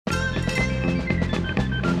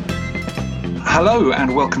Hello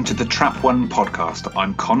and welcome to the Trap One podcast.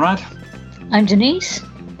 I'm Conrad. I'm Denise.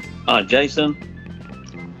 I'm Jason.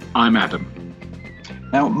 I'm Adam.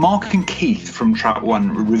 Now, Mark and Keith from Trap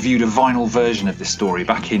One reviewed a vinyl version of this story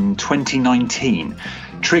back in 2019,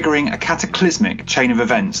 triggering a cataclysmic chain of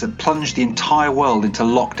events that plunged the entire world into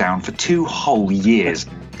lockdown for 2 whole years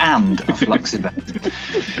and a flux event.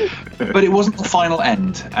 But it wasn't the final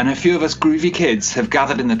end, and a few of us groovy kids have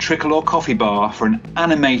gathered in the Tricolor Coffee Bar for an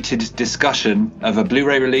animated discussion of a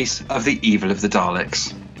Blu-ray release of The Evil of the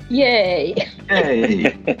Daleks. Yay! Yay!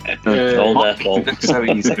 All their fault. It looks so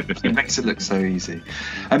easy. It makes it look so easy.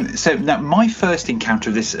 So now, my first encounter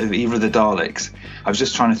of this of Evil of the Daleks, I was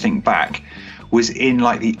just trying to think back, was in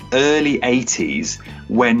like the early 80s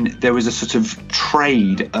when there was a sort of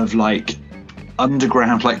trade of like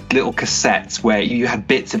underground like little cassettes where you had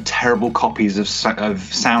bits of terrible copies of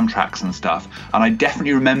soundtracks and stuff, and I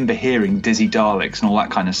definitely remember hearing Dizzy Daleks and all that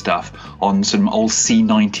kind of stuff on some old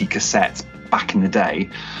C90 cassettes back in the day.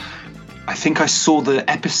 I think I saw the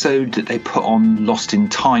episode that they put on Lost in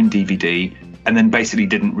Time DVD and then basically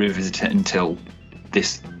didn't revisit it until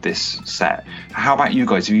this set. How about you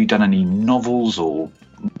guys? Have you done any novels or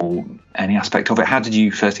any aspect of it? How did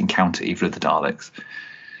you first encounter Evil of the Daleks?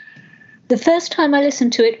 The first time I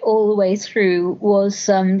listened to it all the way through was,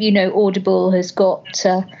 Audible has got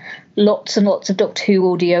lots and lots of Doctor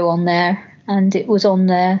Who audio on there, and it was on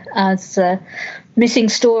there as Missing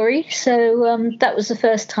Story. So that was the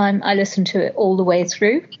first time I listened to it all the way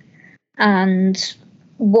through. And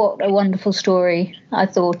what a wonderful story, I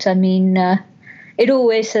thought. I mean, it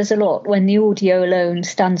always says a lot when the audio alone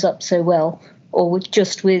stands up so well, or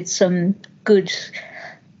just with some good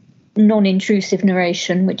non-intrusive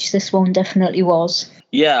narration, which this one definitely was.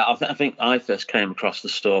 Yeah, I think I first came across the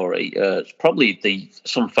story. It's probably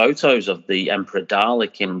some photos of the Emperor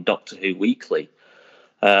Dalek in Doctor Who Weekly.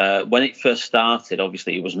 When it first started,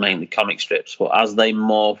 obviously it was mainly comic strips, but as they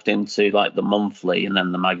morphed into like the monthly and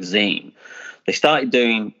then the magazine, they started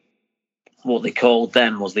doing what they called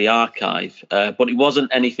then was the archive. But it wasn't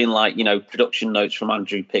anything like, production notes from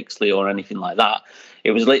Andrew Pixley or anything like that.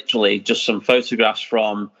 It was literally just some photographs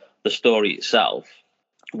from the story itself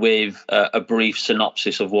with a brief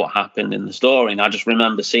synopsis of what happened in the story. And I just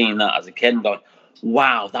remember seeing that as a kid and going,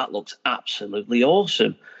 wow, that looks absolutely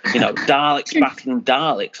awesome. Daleks battling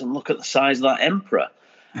Daleks, and look at the size of that Emperor.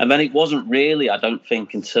 And then it wasn't really, I don't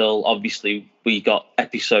think, until obviously we got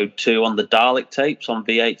episode 2 on the Dalek tapes on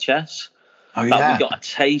VHS. Oh, yeah. That we got a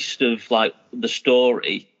taste of like the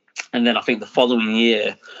story. And then I think the following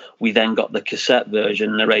year, we then got the cassette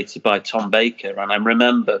version narrated by Tom Baker. And I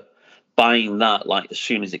remember buying that like as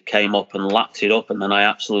soon as it came up and lapped it up, and then I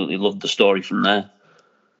absolutely loved the story from there.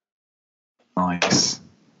 Nice.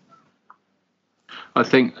 I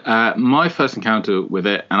think my first encounter with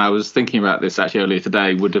it, and I was thinking about this actually earlier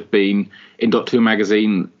today, would have been in Doctor Who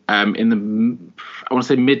magazine in the, I want to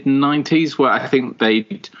say mid-90s, where I think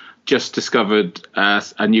they'd just discovered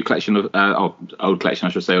a new collection of old collection,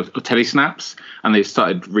 I should say, of telesnaps, and they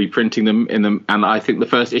started reprinting them in them. And I think the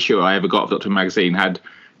first issue I ever got of Doctor Who magazine had,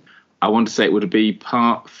 I want to say it would be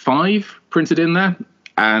part 5 printed in there,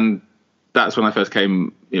 and that's when I first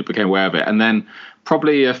became aware of it. And then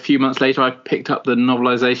probably a few months later, I picked up the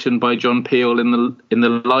novelization by John Peel in the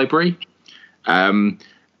library, and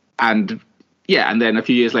then a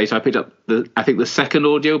few years later, I picked up the second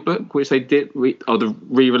audio book, which they did, or the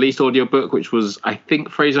re-released audio book, which was, I think,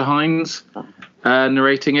 Fraser Hines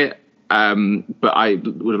narrating it. But I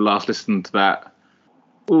would have last listened to that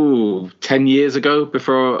 10 years ago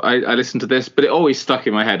before I listened to this. But it always stuck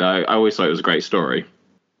in my head. I always thought it was a great story.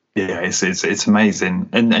 Yeah, it's amazing.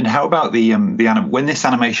 And how about the when this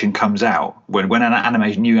animation comes out, when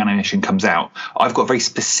new animation comes out, I've got a very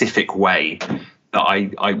specific way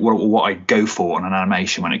that what I go for on an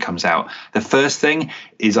animation when it comes out. The first thing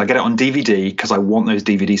is I get it on DVD because I want those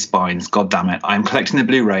DVD spines. God damn it. I'm collecting the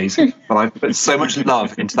Blu-rays, but I've put so much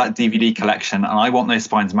love into that DVD collection and I want those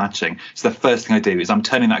spines matching. So the first thing I do is I'm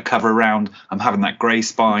turning that cover around. I'm having that grey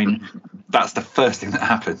spine. That's the first thing that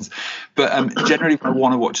happens. But generally when I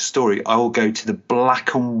want to watch a story, I will go to the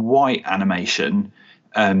black and white animation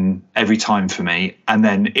every time for me. And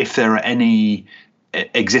then if there are any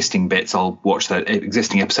existing bits, I'll watch the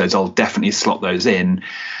existing episodes. I'll definitely slot those in,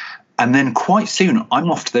 and then quite soon I'm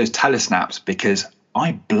off to those telesnaps because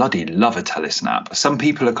I bloody love a telesnap. Some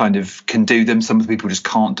people can do them, some people just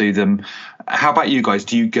can't do them. How about you guys?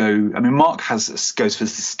 Do you go? I mean, Mark goes for the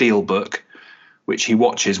Steel book, which he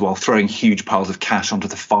watches while throwing huge piles of cash onto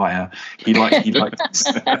the fire. He likes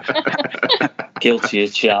Guilty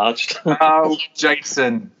as charged. Oh,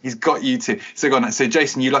 Jason, he's got you too. So go on. So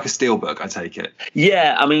Jason, you like a steelbook, I take it?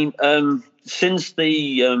 Yeah, I mean, since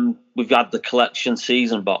we've had the collection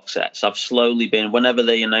season box sets, I've slowly been, whenever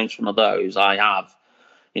they announce one of those, I have,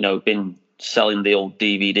 been selling the old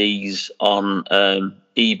DVDs on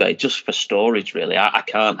eBay just for storage, really. I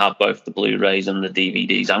can't have both the Blu-rays and the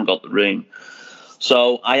DVDs. I haven't got the room.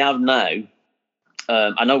 So I have now.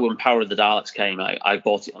 I know when Power of the Daleks came out, I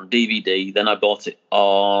bought it on DVD, then I bought it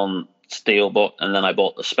on Steelbook, and then I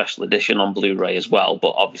bought the special edition on Blu-ray as well.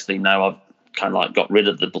 But obviously now I've kind of like got rid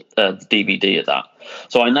of the DVD of that.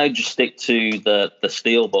 So I now just stick to the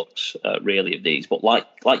Steelbooks, really, of these. But like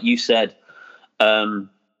you said,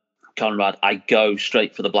 Conrad, I go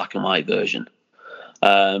straight for the black and white version.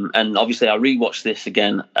 And obviously I rewatched this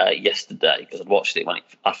again yesterday because I'd watched it when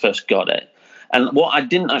I first got it. And what I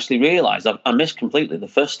didn't actually realise, I missed completely the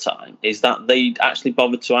first time, is that they'd actually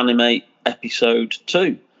bothered to animate episode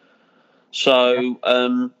 2.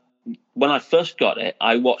 So when I first got it,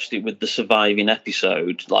 I watched it with the surviving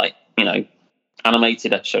episode,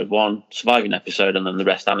 animated episode 1, surviving episode, and then the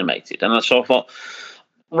rest animated. And so I thought,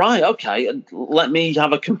 right, okay, let me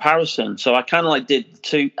have a comparison. So I kind of did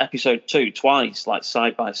episode 2 twice,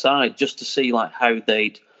 side by side, just to see how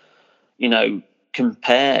they'd,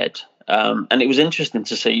 compared. And it was interesting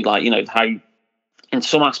to see, how in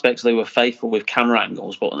some aspects they were faithful with camera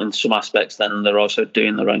angles, but in some aspects then they're also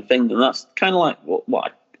doing their own thing. And that's kind of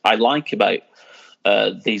what I like about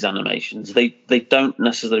these animations. They don't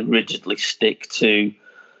necessarily rigidly stick to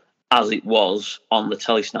as it was on the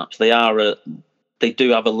telesnaps. They do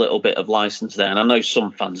have a little bit of license there. And I know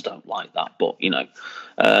some fans don't like that, but,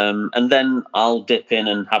 and then I'll dip in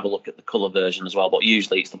and have a look at the colour version as well. But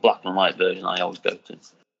usually it's the black and white version I always go to.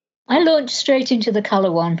 I launched straight into the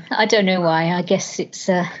colour one. I don't know why. I guess it's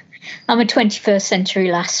I'm a 21st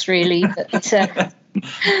century lass, really. But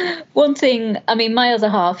one thing, I mean, my other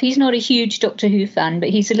half, he's not a huge Doctor Who fan, but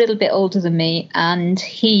he's a little bit older than me, and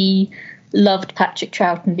he loved Patrick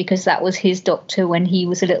Troughton because that was his Doctor when he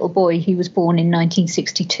was a little boy. He was born in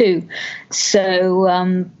 1962.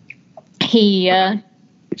 So he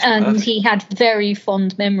had very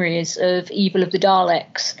fond memories of Evil of the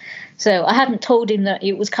Daleks. So I hadn't told him that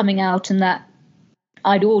it was coming out and that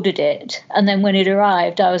I'd ordered it. And then when it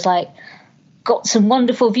arrived, I was like, got some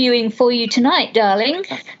wonderful viewing for you tonight, darling.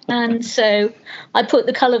 And so I put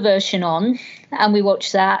the colour version on and we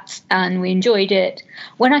watched that and we enjoyed it.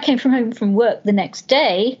 When I came home from work the next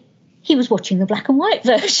day, he was watching the black and white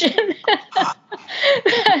version.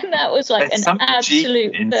 And that was an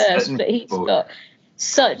absolute first. But he's got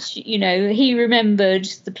such, he remembered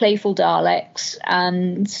the playful Daleks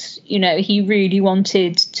and, he really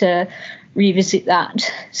wanted to revisit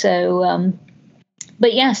that. So,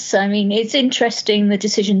 but yes, I mean, it's interesting the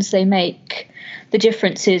decisions they make, the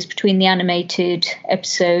differences between the animated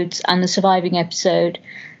episodes and the surviving episode.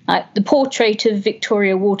 The portrait of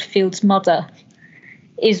Victoria Waterfield's mother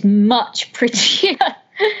is much prettier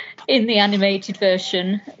in the animated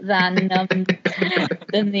version than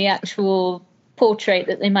the actual portrait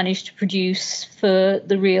that they managed to produce for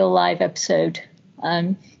the real live episode.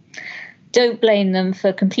 Don't blame them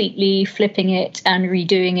for completely flipping it and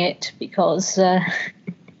redoing it because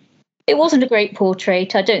it wasn't a great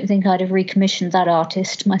portrait. I don't think I'd have recommissioned that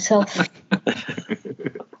artist myself.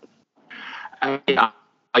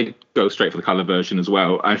 I go straight for the colour version as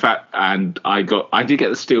well. In fact, and I did get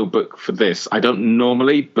the Steelbook for this. I don't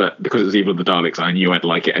normally, but because it was Evil of the Daleks, I knew I'd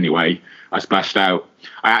like it anyway. I splashed out.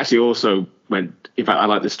 I actually also went, in fact, I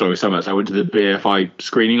like this story so much, I went to the BFI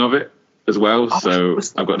screening of it as well, so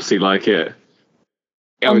I've got to see it.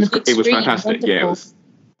 It was fantastic. Wonderful. Yeah, it was.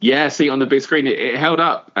 Yeah, see on the big screen, it held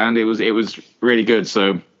up, and it was really good.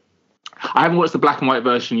 So I haven't watched the black and white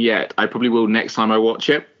version yet. I probably will next time I watch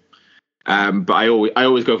it. But I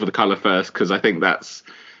always go for the color first because I think that's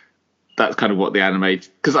kind of what the animate.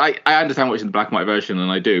 Because I understand watching the black and white version,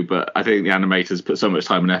 and I do, but I think the animators put so much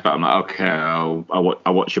time and effort. I'm like, okay,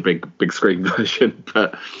 I'll watch a big screen version.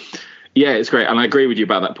 But yeah, it's great, and I agree with you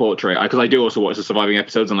about that portrait because I do also watch the surviving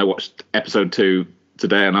episodes, and I watched episode 2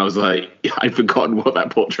 today, and I was like, I'd forgotten what that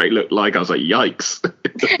portrait looked like. I was like, yikes.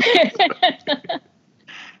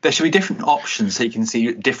 There should be different options so you can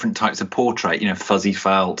see different types of portrait, fuzzy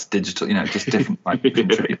felt, digital, just different types of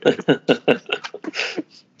portrait.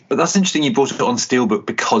 But that's interesting you brought it on Steelbook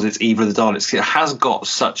because it's Evil of the Daleks. It has got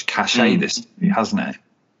such cachet, this, hasn't it?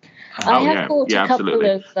 I have bought a couple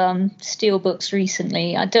of Steelbooks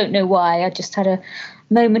recently. I don't know why. I just had a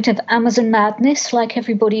moment of Amazon madness like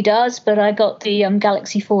everybody does, but I got the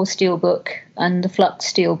Galaxy 4 Steelbook and the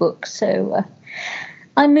Flux Steelbook. So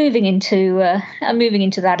I'm moving into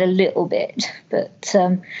that a little bit, but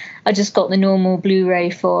I just got the normal Blu-ray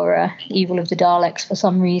for Evil of the Daleks for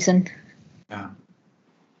some reason. Yeah,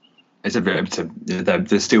 the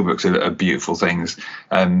steelbooks are beautiful things,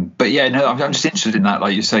 but yeah, no, I'm just interested in that.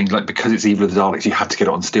 Like you're saying, like because it's Evil of the Daleks, you had to get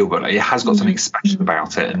it on steelbook. Like, it has got something special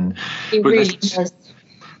about it, and it really does.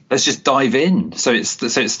 Let's just dive in. So it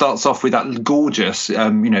starts off with that gorgeous,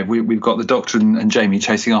 we've got the Doctor and Jamie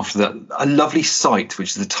chasing after a lovely sight, which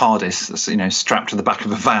is the TARDIS, strapped to the back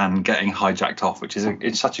of a van getting hijacked off, which is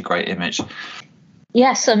it's such a great image.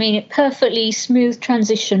 Yes, I mean, it perfectly smooth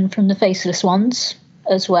transition from the Faceless Ones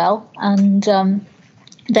as well. And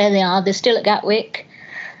there they are. They're still at Gatwick.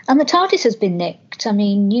 And the TARDIS has been nicked. I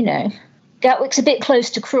mean, Gatwick's a bit close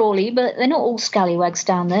to Crawley, but they're not all scallywags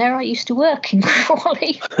down there. I used to work in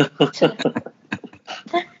Crawley.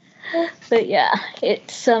 But yeah,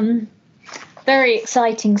 it's very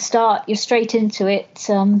exciting start. You're straight into it.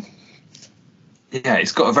 Yeah,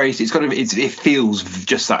 it feels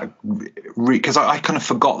just that, because I kind of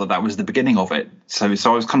forgot that was the beginning of it. So I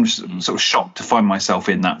was kind of sort of shocked to find myself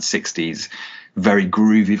in that 60s, very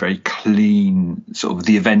groovy, very clean, sort of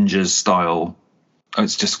the Avengers style.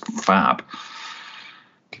 It's just fab.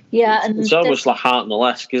 Yeah, and it's almost like Heart and the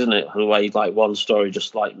Lesk, isn't it? The way like one story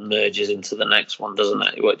just like merges into the next one, doesn't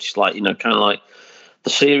it? Which like kind of like the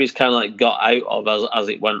series kind of like got out of as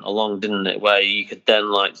it went along, didn't it? Where you could then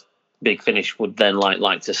like Big Finish would then like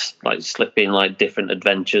to like slip in like different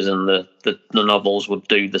adventures, and the novels would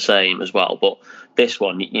do the same as well. But this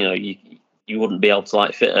one, you wouldn't be able to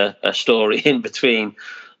like fit a story in between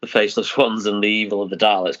the Faceless Ones and the Evil of the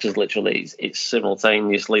Daleks, because literally it's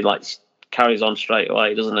simultaneously like carries on straight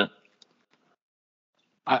away, doesn't it?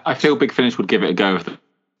 I feel Big Finish would give it a go if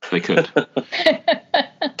they could.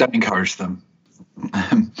 Don't encourage them.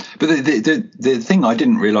 But the thing I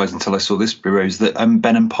didn't realise until I saw this bureau is that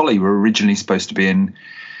Ben and Polly were originally supposed to be in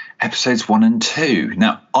episodes 1 and 2.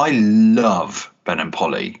 Now, I love Ben and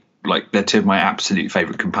Polly. Like, they're two of my absolute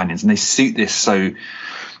favourite companions, and they suit this so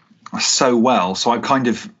well. So I'm going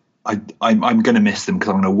to miss them, because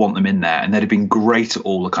I'm going to want them in there. And they'd have been great at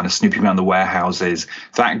all the kind of snooping around the warehouses.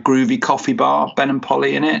 That groovy coffee bar, Ben and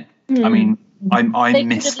Polly in it. I mean, they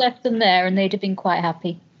could have left them there, and they'd have been quite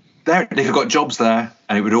happy. They'd have got jobs there,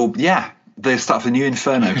 and it would all they start the new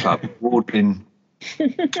Inferno Club. All been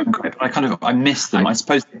great. I miss them. I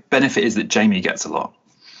suppose the benefit is that Jamie gets a lot.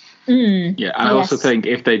 Yeah, I also think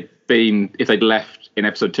if they'd left in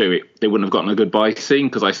episode 2, they wouldn't have gotten a goodbye scene,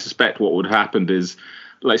 because I suspect what would have happened is,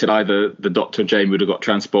 like I said, either the Doctor and Jamie would have got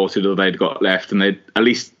transported, or they'd got left, and they'd at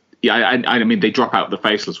least, I mean, they drop out the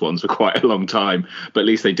Faceless Ones for quite a long time, but at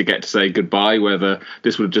least they did get to say goodbye. Whether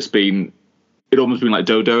this would have just been, it'd almost been like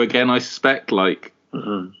Dodo again, I suspect, like they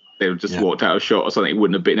would have just walked out of shot or something. It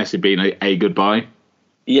wouldn't have necessarily been a goodbye.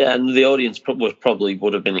 Yeah, and the audience probably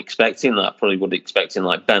would have been expecting that. Probably would have expecting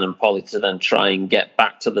like Ben and Polly to then try and get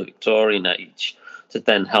back to the Victorian age, to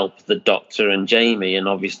then help the Doctor and Jamie. And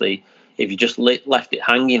obviously, if you just left it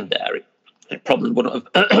hanging there, it probably wouldn't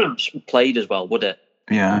have played as well, would it?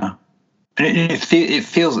 Yeah, and it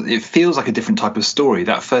feels like a different type of story.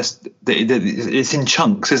 That first, it's in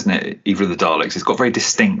chunks, isn't it? Evil of the Daleks. It's got very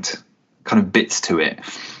distinct kind of bits to it.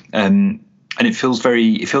 And it feels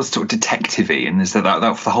sort of detective-y, and there's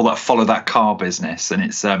that follow that car business, and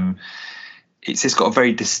it's got a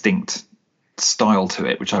very distinct style to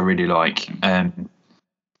it, which I really like. And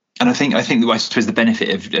I suppose the benefit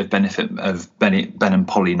of Ben and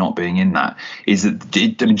Polly not being in that is that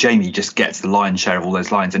Jamie just gets the lion's share of all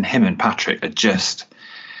those lines, and him and Patrick are just,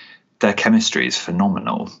 their chemistry is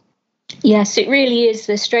phenomenal. Yes, it really is.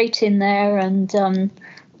 They're straight in there, and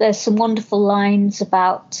there's some wonderful lines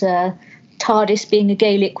about TARDIS being a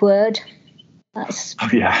Gaelic word. That's a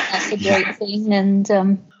great thing.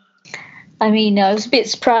 And I mean, I was a bit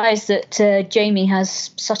surprised that Jamie has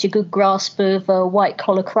such a good grasp of white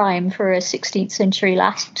collar crime for a 16th century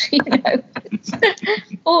lad.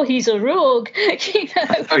 Oh, he's a rogue.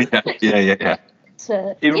 Oh yeah.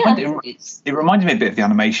 It reminded me a bit of the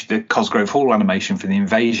animation, the Cosgrove Hall animation for the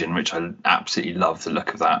Invasion, which I absolutely love the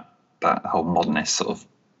look of that whole modernist sort of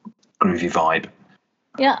groovy vibe.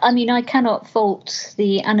 Yeah, I mean, I cannot fault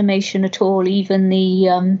the animation at all. Even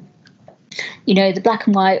the, the black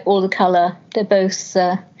and white or the colour, they're both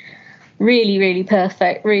really, really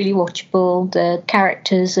perfect, really watchable. The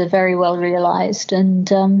characters are very well realised,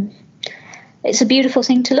 and it's a beautiful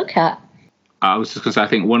thing to look at. I was just going to say, I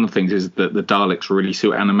think one of the things is that the Daleks really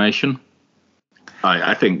suit animation.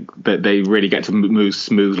 I think that they really get to move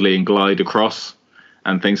smoothly and glide across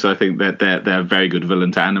and things. So I think that they're a very good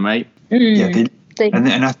villain to animate. Yeah,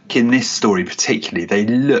 And I think in this story particularly,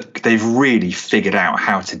 they've really figured out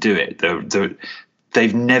how to do it.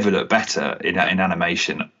 They've never looked better in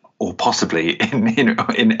animation, or possibly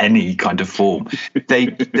in any kind of form.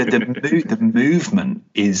 The movement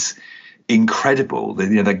is incredible.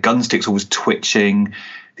 The gun stick's always twitching.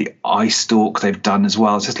 The eye stalk they've done as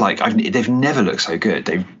well. It's just like they've never looked so good.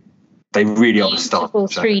 They really are the star.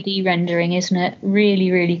 3D rendering, isn't it?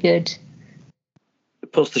 Really, really good.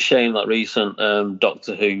 It puts to shame that recent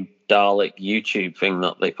Doctor Who Dalek YouTube thing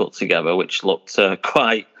that they put together, which looked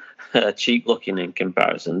quite cheap looking in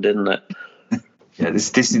comparison, didn't it? Yeah,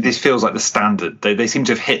 this feels like the standard. They seem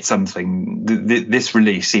to have hit something. This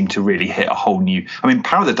release seemed to really hit a whole new. I mean,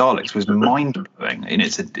 Power of the Daleks was mind blowing, and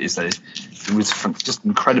it was just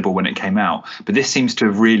incredible when it came out. But this seems to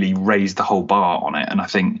have really raised the whole bar on it, and I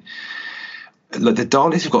think. Look, the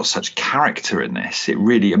Daleks have got such character in this. It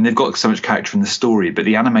really, I mean, they've got so much character in the story, but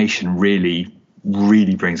the animation really,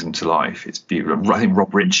 really brings them to life. It's beautiful. I think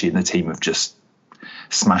Rob Ritchie and the team have just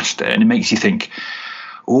smashed it, and it makes you think,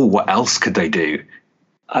 oh, what else could they do?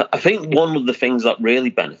 I think one of the things that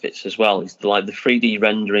really benefits as well is the 3D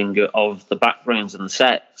rendering of the backgrounds and the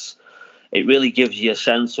sets. It really gives you a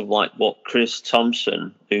sense of what Chris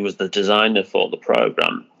Thompson, who was the designer for the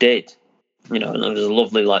program, did. And there was a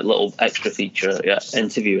lovely little extra feature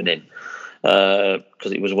interviewing him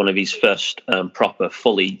because it was one of his first proper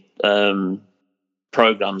fully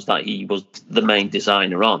programs that he was the main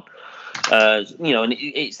designer on. And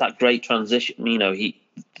it's that great transition.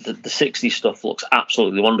 The 60s stuff looks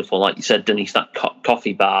absolutely wonderful. Like you said, Denise, that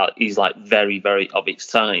coffee bar is very, very of its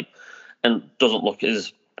time and doesn't look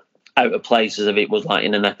as out of place as if it was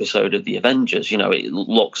in an episode of the Avengers. It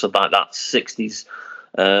looks about that 60s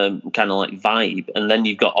kind of vibe. And then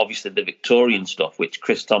you've got obviously the Victorian stuff, which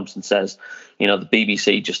Chris Thompson says, the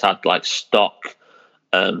BBC just had stock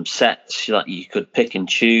sets that you could pick and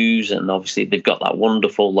choose, and obviously they've got that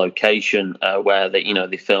wonderful location where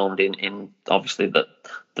they filmed in obviously the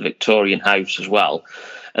Victorian house as well.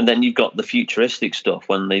 And then you've got the futuristic stuff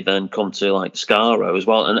when they then come to Skaro as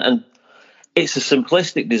well, and it's a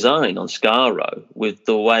simplistic design on Skaro with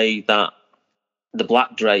the way that the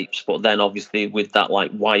black drapes, but then obviously with that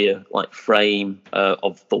wire frame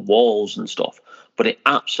of the walls and stuff. But it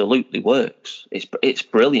absolutely works. It's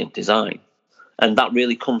brilliant design, and that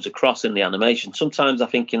really comes across in the animation. Sometimes I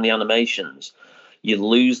think in the animations you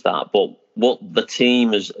lose that, but what the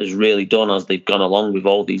team has really done as they've gone along with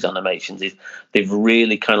all these animations is they've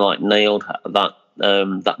really kind of nailed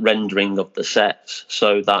that rendering of the sets,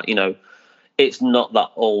 so that it's not that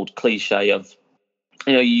old cliche of.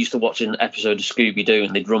 You used to watch an episode of Scooby-Doo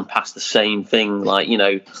and they'd run past the same thing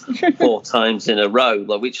 4 times in a row,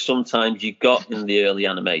 which sometimes you got in the early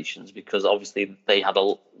animations because obviously they had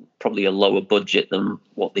probably a lower budget than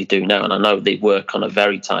what they do now. And I know they work on a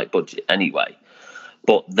very tight budget anyway,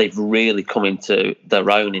 but they've really come into their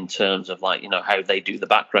own in terms of how they do the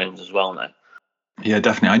backgrounds as well now. Yeah,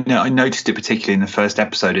 definitely. I noticed it particularly in the first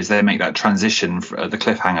episode as they make that transition, the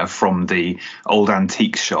cliffhanger from the old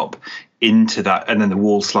antique shop into that, and then the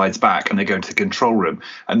wall slides back and they go into the control room,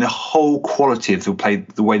 and the whole quality of the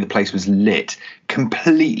way the place was lit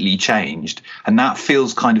completely changed, and that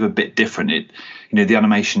feels kind of a bit different. The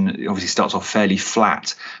animation obviously starts off fairly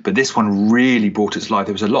flat, but this one really brought it to life.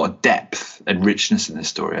 There was a lot of depth and richness in this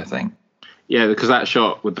story, I think. Yeah, because that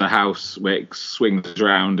shot with the house where it swings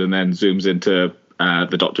around and then zooms into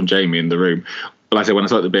the Doctor and Jamie in the room. Like I said, when I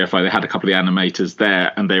saw at the BFI, they had a couple of the animators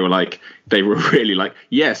there, and they were really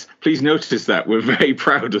yes, please notice that. We're very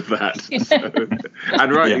proud of that.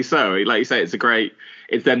 And rightly so. Like you say,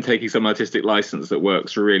 it's them taking some artistic license that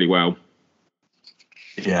works really well.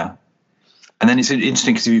 Yeah. And then it's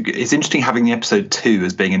interesting because it's interesting having the episode 2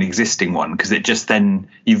 as being an existing one, because it just then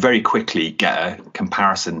you very quickly get a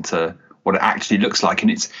comparison to what it actually looks like,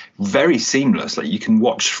 and it's very seamless. You can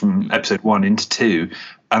watch from episode 1 into 2,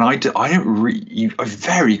 and I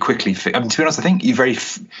very quickly. To be honest, I think you very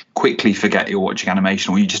quickly forget you're watching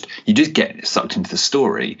animation, or you just get sucked into the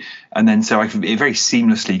story, and then it very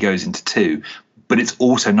seamlessly goes into 2. But it's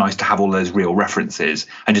also nice to have all those real references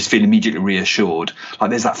and just feel immediately reassured.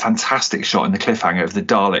 There's that fantastic shot in the cliffhanger of the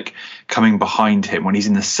Dalek coming behind him when he's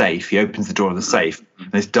in the safe. He opens the door of the safe,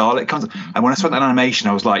 and this Dalek comes. And when I saw that animation,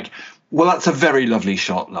 I was like, well, that's a very lovely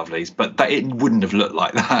shot, lovelies, but it wouldn't have looked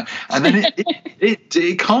like that. And then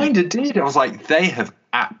it kind of did. I was like, they have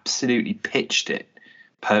absolutely pitched it.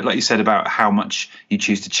 Like you said about how much you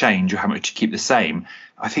choose to change or how much you keep the same.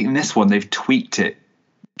 I think in this one, they've tweaked it.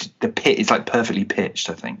 The pit is perfectly pitched,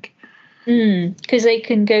 I think. Because they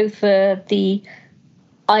can go for the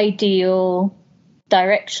ideal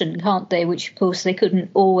direction, can't they? Which, of course, they couldn't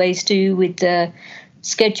always do with the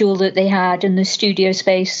schedule that they had and the studio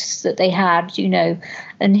space that they had,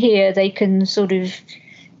 And here they can sort of,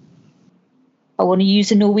 I want to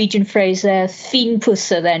use a Norwegian phrase there,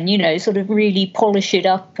 finpusse then, sort of really polish it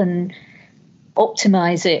up and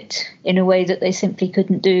optimize it in a way that they simply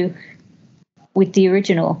couldn't do with the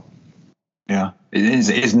original. Yeah, it is.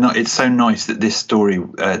 It's so nice that this story,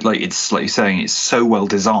 it's like you're saying, it's so well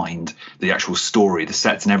designed. The actual story, the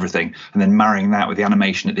sets, and everything, and then marrying that with the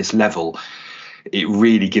animation at this level, it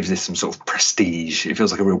really gives this some sort of prestige. It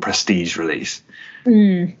feels like a real prestige release.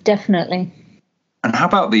 Definitely. And how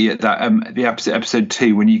about the episode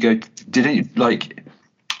 2 when you go? Did it like?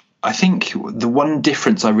 I think the one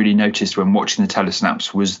difference I really noticed when watching the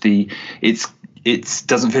telesnaps was it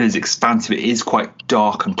doesn't feel as expansive. It is quite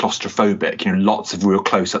dark and claustrophobic. Lots of real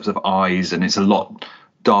close-ups of eyes, and it's a lot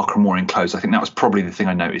darker and more enclosed. I think that was probably the thing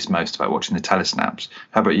I noticed most about watching the telesnaps.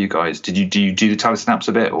 How about you guys? Do you do the telesnaps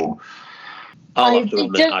a bit, or? I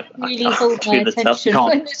don't really hold my attention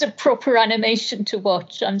when there's a proper animation to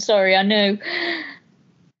watch. I'm sorry, I know.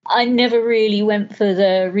 I never really went for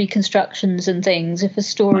the reconstructions and things. If a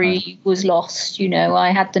story was lost,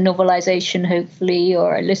 I had the novelization, hopefully,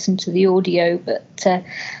 or I listened to the audio, but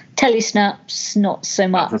telesnaps, not so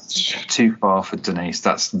much. That's too far for Denise.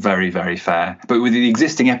 That's very, very fair. But with the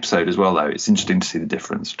existing episode as well, though, it's interesting to see the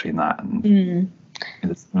difference between that and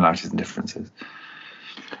the similarities and differences.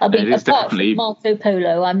 I mean, apart from Marco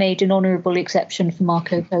Polo, I made an honourable exception for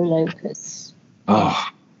Marco Polo because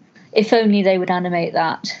if only they would animate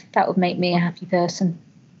that would make me a happy person.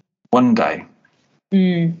 One day.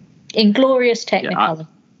 In glorious Technicolor.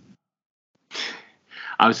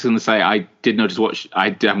 I was going to say, I haven't watched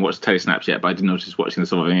Telesnaps yet, but I did notice watching the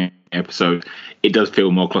surviving episode, it does feel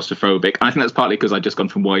more claustrophobic. I think that's partly because I've just gone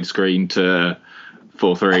from widescreen to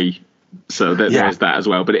 4:3, so there's that as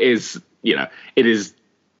well. But it is, it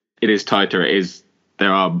is tighter.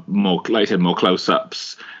 There are more, like I said, more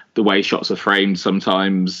close-ups. The way shots are framed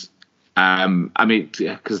sometimes.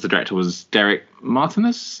 Because the director was Derek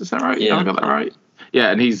Martinez, is that right? Yeah, I got that right.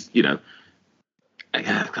 Yeah, and he's, I'm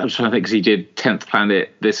trying to think because he did 10th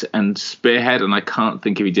Planet, this, and Spearhead, and I can't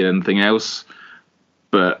think if he did anything else.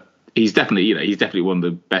 But he's definitely one of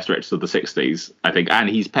the best directors of the 60s, I think, and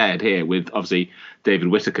he's paired here with obviously David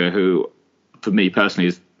Whittaker, who, for me personally,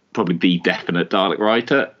 is probably the definite Dalek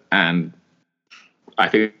writer, and I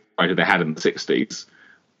think the writer they had in the 60s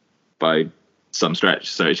by some stretch.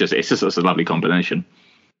 So it's just a lovely combination.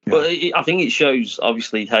 Yeah. Well, I think it shows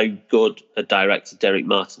obviously how good a director Derek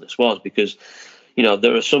Martinez was, because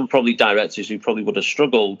there are some probably directors who probably would have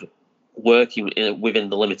struggled working within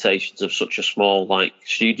the limitations of such a small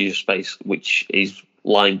studio space, which is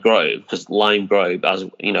Lime Grove, because Lime Grove, as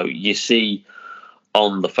you see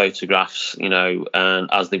on the photographs, and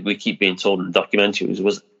as we keep being told in the documentaries,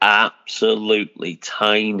 was absolutely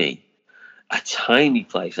tiny. A tiny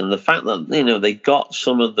place, and the fact that they got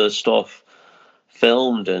some of the stuff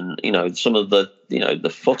filmed and some of the the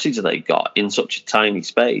footage they got in such a tiny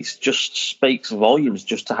space just speaks volumes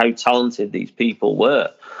just to how talented these people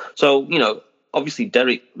were. So obviously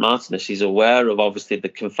Derek Martinez is aware of obviously the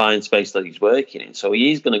confined space that he's working in, so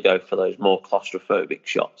he is going to go for those more claustrophobic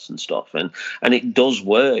shots and stuff, and it does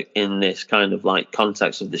work in this kind of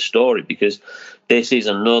context of this story, because this is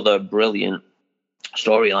another brilliant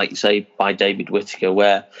story, like you say, by David Whittaker,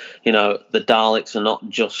 where the Daleks are not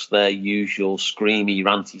just their usual screamy,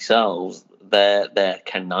 ranty selves. They're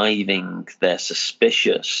conniving, they're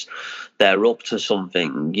suspicious, they're up to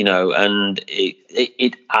something, and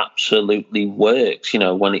it absolutely works,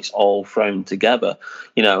 when it's all thrown together,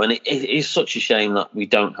 and it is such a shame that we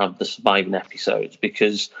don't have the surviving episodes,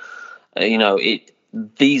 because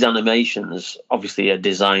these animations obviously are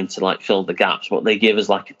designed to fill the gaps, but they give us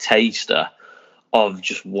a taster of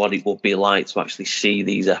just what it will be like to actually see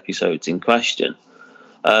these episodes in question.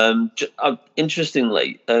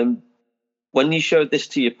 Interestingly, when you showed this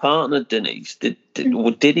to your partner, Denise, did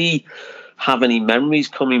he have any memories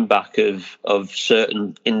coming back of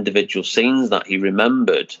certain individual scenes that he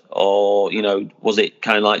remembered, or was it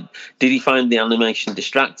kind of did he find the animation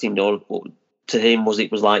distracting, or to him was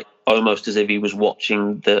almost as if he was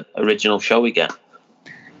watching the original show again?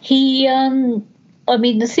 He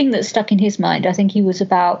the thing that stuck in his mind, I think he was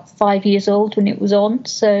about 5 years old when it was on.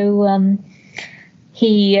 So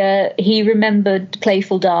he remembered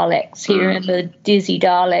Playful Daleks. He remembered Dizzy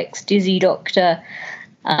Daleks, Dizzy Doctor,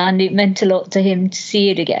 and it meant a lot to him to see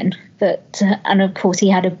it again. But and of course he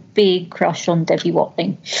had a big crush on Debbie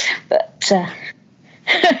Watling. But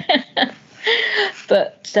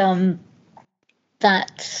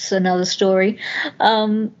that's another story.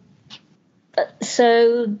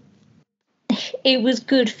 So it was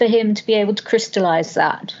good for him to be able to crystallize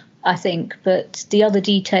that, I think. But the other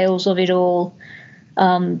details of it all,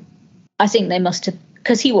 I think they must have,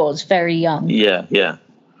 because he was very young. Yeah.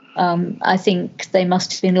 I think they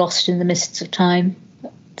must have been lost in the mists of time.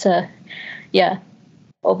 But, yeah,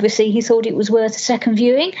 obviously he thought it was worth a second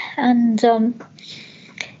viewing, and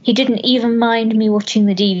he didn't even mind me watching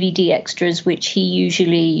the DVD extras, which he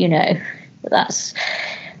usually, that's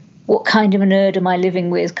what kind of a nerd am I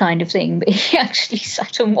living with kind of thing. But he actually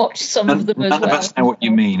sat and watched some of them as well. None of us know what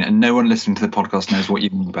you mean, and no one listening to the podcast knows what you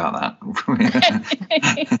mean about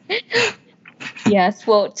that. Yes,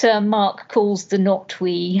 what Mark calls the not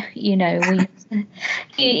we,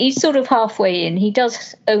 he's sort of halfway in. He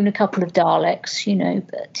does own a couple of Daleks,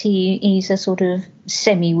 but he's a sort of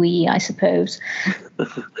semi-we, I suppose.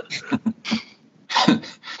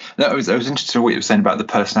 No, I was interested in what you were saying about the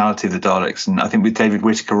personality of the Daleks, and I think with David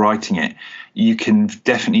Whittaker writing it, you can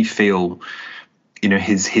definitely feel,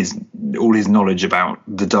 his all his knowledge about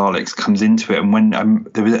the Daleks comes into it. And when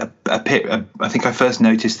there was a bit, I think I first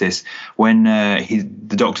noticed this when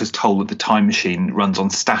the Doctor's told that the time machine runs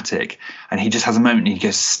on static, and he just has a moment and he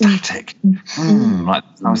goes static. Like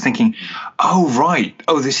I was thinking, oh right,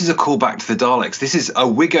 this is a callback to the Daleks. This is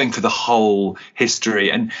we're going for the whole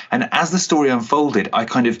history, and as the story unfolded,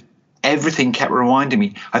 everything kept reminding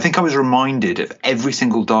me. I think I was reminded of every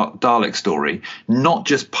single Dalek story, not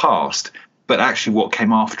just past, but actually what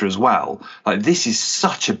came after as well. Like, this is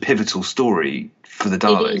such a pivotal story for the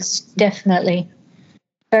Daleks. It is, definitely.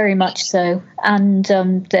 Very much so. And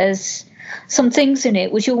there's some things in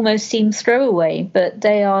it which almost seem throwaway, but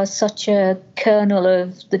they are such a kernel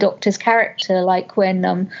of the Doctor's character, like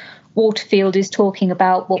when Waterfield is talking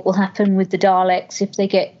about what will happen with the Daleks if they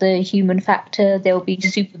get the human factor. There'll be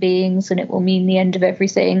super beings and it will mean the end of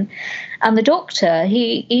everything. And the Doctor,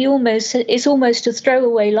 it's almost a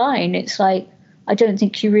throwaway line. It's like, I don't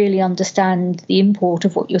think you really understand the import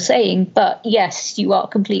of what you're saying, but yes, you are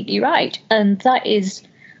completely right. And that is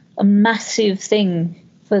a massive thing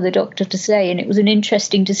for the Doctor to say. And it was an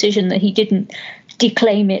interesting decision that he didn't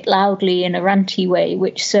declaim it loudly in a ranty way,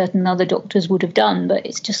 which certain other Doctors would have done. But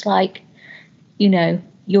it's just like,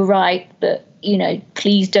 you're right, but,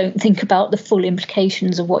 please don't think about the full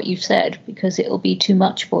implications of what you've said, because it'll be too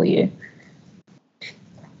much for you.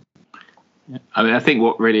 I mean, I think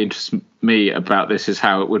what really interests me about this is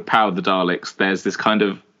how it would power the Daleks. There's this kind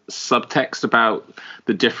of subtext about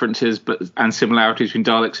the differences and similarities between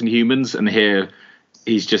Daleks and humans, and here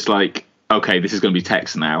he's just like, okay, this is going to be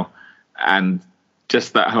text now. And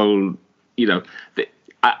just that whole,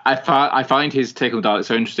 I find his take on the Daleks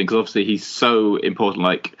so interesting, because obviously he's so important.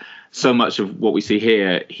 Like, so much of what we see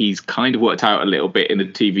here, he's kind of worked out a little bit in the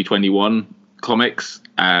TV21 comics.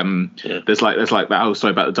 There's like that whole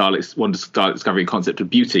story about the Daleks, one Dalek discovering concept of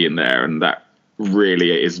beauty in there, and that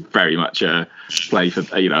really is very much a play for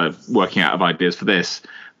working out of ideas for this.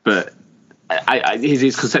 But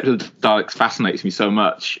his concept of the Daleks fascinates me so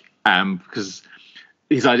much, because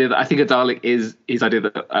his idea that I think a Dalek is his idea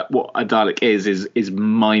that what a Dalek is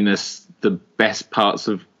minus the best parts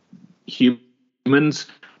of humans,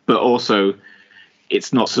 but also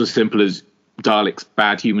it's not so simple as Daleks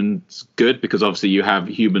bad, humans good, because obviously you have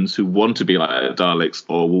humans who want to be like the Daleks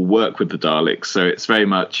or will work with the Daleks. So it's very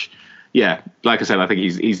much, like I said, I think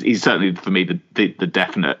he's certainly for me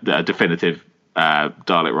the definitive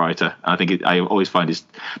Dalek writer. I think I always find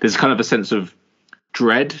there's kind of a sense of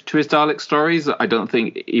dread to his Dalek stories that I don't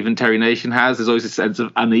think even Terry Nation has. There's always a sense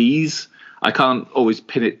of unease. I can't always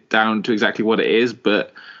pin it down to exactly what it is,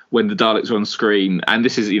 but when the Daleks are on screen, and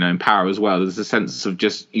this is in Power as well, there's a sense of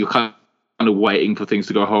just you're kind of waiting for things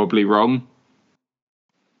to go horribly wrong.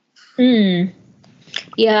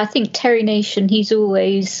 Yeah, I think Terry Nation, he's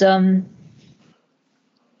always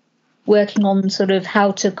working on sort of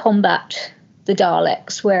how to combat the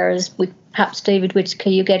Daleks, whereas with perhaps David Whittaker,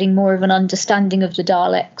 you're getting more of an understanding of the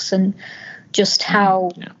Daleks and just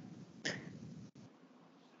how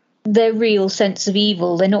their real sense of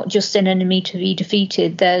evil. They're not just an enemy to be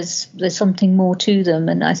defeated. There's something more to them,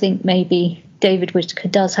 and I think maybe David Whittaker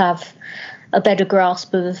does have a better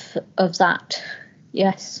grasp of that.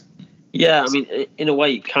 Yes. Yeah, I mean, in a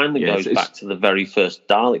way, it kind of goes back to the very first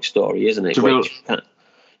Dalek story, isn't it?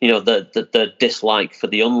 The dislike for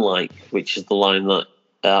the unlike, which is the line that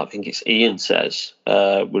I think it's Ian says,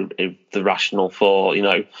 the rationale for,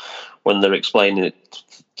 when they're explaining it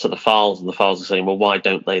to the Files, and the Files are saying, well, why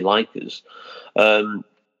don't they like us? And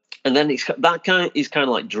then that is kind of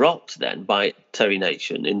like dropped then by Terry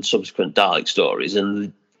Nation in subsequent Dalek stories,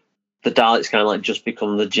 and the Daleks kind of like just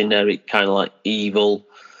become the generic kind of like evil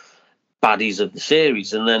baddies of the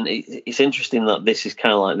series. And then it's interesting that this is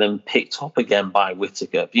kind of like then picked up again by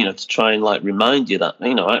Whittaker, to try and like remind you that,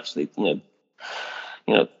 actually, the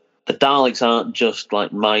Daleks aren't just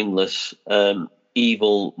like mindless,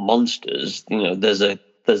 evil monsters. There's a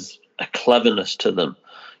cleverness to them,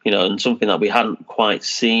 and something that we hadn't quite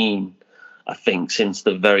seen, I think, since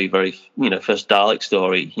the very, very, first Dalek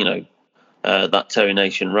story, that Terry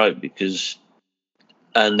Nation wrote,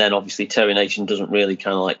 and then obviously Terry Nation doesn't really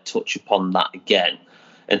kind of like touch upon that again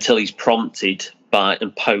until he's prompted by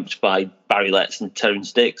and poked by Barry Letts and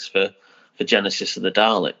Terrence Dicks for Genesis of the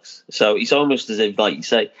Daleks. So it's almost as if, like you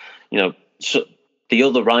say, so the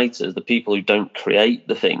other writers, the people who don't create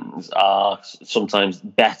the things, are sometimes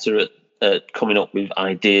better at coming up with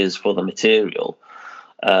ideas for the material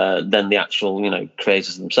than the actual,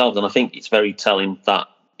 creators themselves. And I think it's very telling that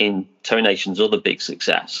in Terry Nation's other big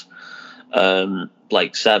success,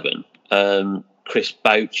 Blake Seven, Chris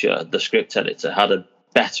Boucher, the script editor, had a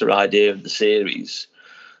better idea of the series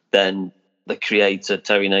than the creator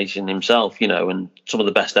Terry Nation himself, and some of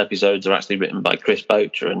the best episodes are actually written by Chris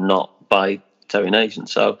Boucher and not by Terry Nation.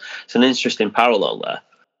 So it's an interesting parallel there.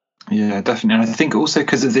 Yeah, definitely. And I think also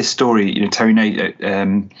because of this story, Terry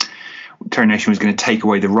Nation was going to take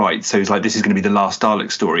away the rights. So it's like, this is going to be the last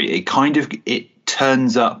Dalek story. It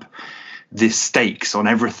turns up this stakes on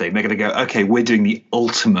everything. They're going to go, okay, we're doing the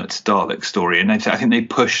ultimate Dalek story. And I think they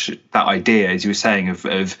push that idea, as you were saying,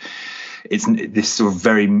 of it's this sort of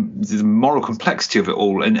the moral complexity of it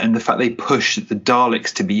all, and the fact they push the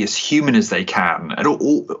Daleks to be as human as they can, and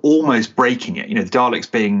almost breaking it. The Daleks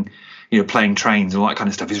being, playing trains and all that kind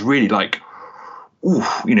of stuff is really like, ooh,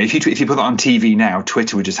 if you put that on TV now,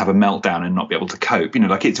 Twitter would just have a meltdown and not be able to cope.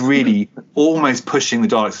 Like, it's really almost pushing the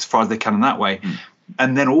Daleks as far as they can in that way.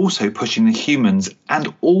 And then also pushing the humans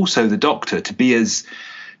and also the Doctor to be as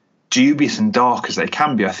dubious and dark as they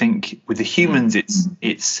can be. I think with the humans,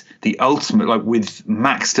 it's the ultimate, like with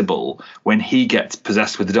Maxtable, when he gets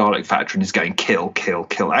possessed with the Dalek Factor and is going kill, kill,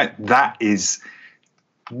 kill. That is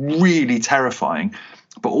really terrifying.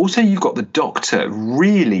 But also you've got the Doctor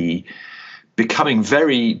really becoming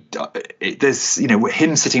very, there's,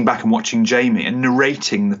 him sitting back and watching Jamie and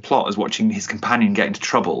narrating the plot as watching his companion get into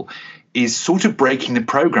trouble is sort of breaking the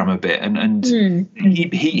program a bit, and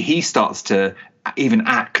he starts to even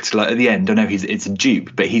act like at the end. I know it's a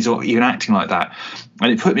dupe, but he's even acting like that,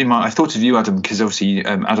 and it put me in mind. I thought of you, Adam, because obviously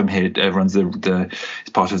Adam here runs is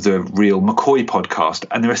part of the Real McCoy podcast,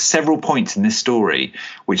 and there are several points in this story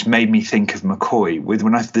which made me think of McCoy.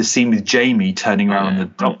 The scene with Jamie turning around on the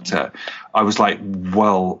Doctor, I was like,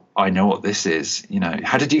 well, I know what this is.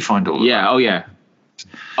 How did you find all of that?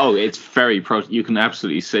 It's very you can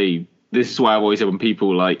absolutely see. This is why I've always said when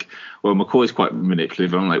people like, well, McCoy's quite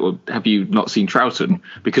manipulative, I'm like, well, have you not seen Troughton?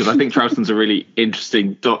 Because I think Troughton's a really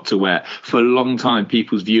interesting Doctor where for a long time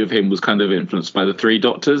people's view of him was kind of influenced by the 3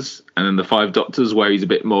 Doctors and then the 5 Doctors, where he's a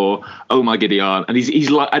bit more, oh my Gideon, and he's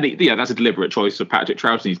like, that's a deliberate choice of Patrick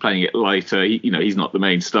Troughton. He's playing it lighter. He's not the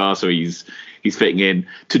main star, so he's fitting in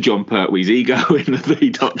to John Pertwee's ego in the 3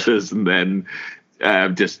 Doctors, and then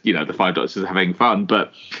just the 5 Doctors having fun,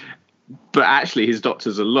 but actually his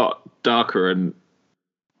Doctor's a lot darker and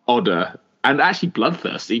odder and actually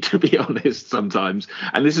bloodthirsty, to be honest, sometimes.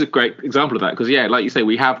 And this is a great example of that, because like you say,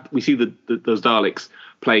 we see those Daleks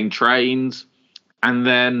playing trains, and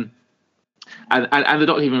then and the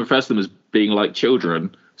Doctor even refers to them as being like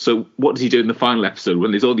children. So what does he do in the final episode when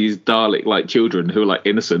there's all these Dalek like children who are like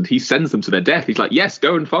innocent? He sends them to their death. He's like, yes,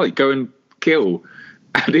 go and fight, go and kill.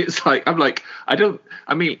 And it's like,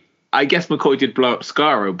 I guess McCoy did blow up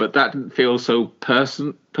Skaro, but that didn't feel so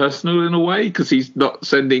personal in a way, because he's not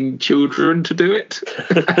sending children to do it.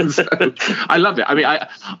 And so I love it.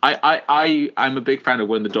 I'm a big fan of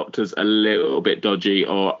when the Doctor's a little bit dodgy,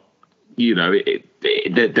 or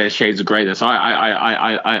there's shades of greyness. So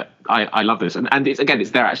I love this, and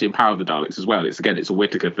it's there actually in Power of the Daleks as well. It's a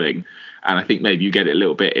Whittaker thing, and I think maybe you get it a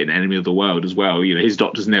little bit in Enemy of the World as well. His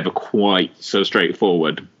Doctor's never quite so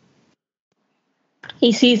straightforward.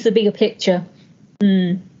 He sees the bigger picture.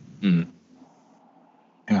 Yeah.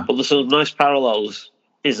 But there's some nice parallels,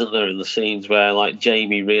 isn't there, in the scenes where, like,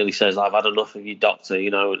 Jamie really says, I've had enough of you, Doctor,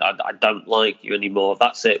 I don't like you anymore.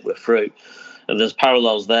 That's it, we're through. And there's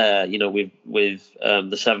parallels there, with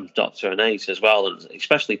the 7th Doctor and Ace as well, and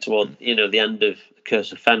especially toward, the end of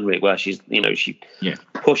Curse of Fenric, where she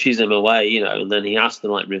pushes him away, and then he has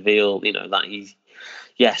to, like, reveal, that he's,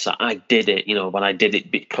 yes, I did it, but I did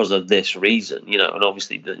it because of this reason, and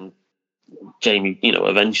obviously then Jamie,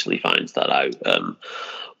 eventually finds that out.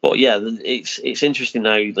 But yeah, it's interesting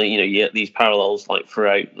now that, you get these parallels like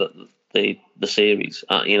throughout the series,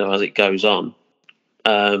 as it goes on.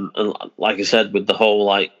 And like I said, with the whole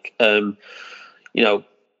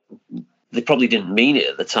they probably didn't mean it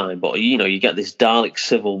at the time, but you get this Dalek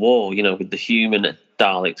civil war, with the human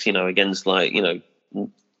Daleks, against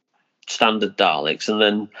standard Daleks, and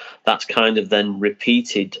then that's kind of then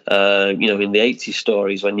repeated, in the 80s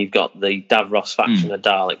stories when you've got the Davros faction of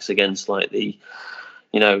Daleks against the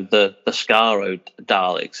Skaro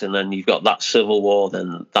Daleks, and then you've got that civil war.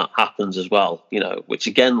 Then that happens as well, which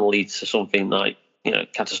again leads to something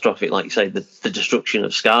catastrophic, like you say, the destruction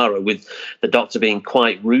of Skaro, with the Doctor being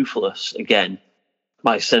quite ruthless again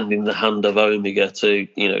by sending the Hand of Omega to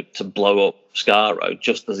blow up Skaro,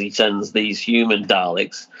 just as he sends these human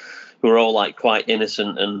Daleks who are all quite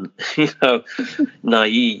innocent and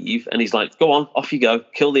naive, and he's like, "Go on, off you go,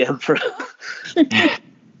 kill the Emperor."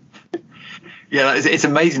 Yeah, it's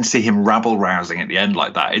amazing to see him rabble rousing at the end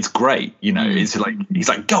like that. It's great, It's like he's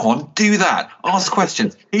like, "Go on, do that, ask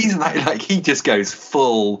questions." He's he just goes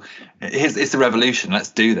full. It's the revolution. Let's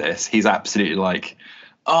do this. He's absolutely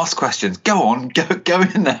ask questions. Go on, go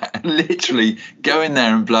in there, literally go in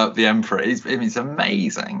there and blow up the Emperor. It's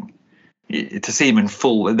amazing to see him in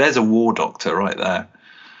full. There's a war doctor right there.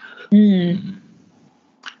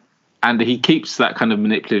 And he keeps that kind of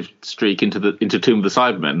manipulative streak into Tomb of the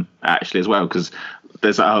Cybermen actually as well, because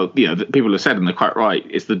there's people have said, and they're quite right,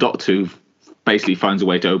 it's the Doctor who basically finds a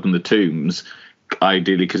way to open the tombs,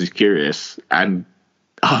 ideally because he's curious, and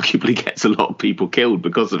arguably gets a lot of people killed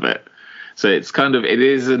because of it. So it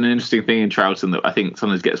is an interesting thing in Troughton that I think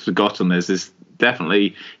sometimes gets forgotten. There's this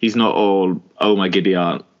definitely, he's not all oh my giddy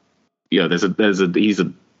aunt. He's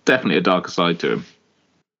definitely a darker side to him.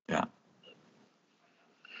 Yeah.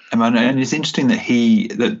 And it's interesting that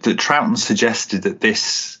that Troughton suggested that this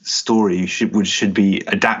story should be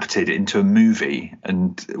adapted into a movie,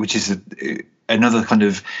 and which is another kind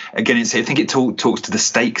of, again, I think it talks to the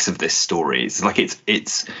stakes of this story. It's like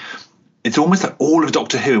it's almost like all of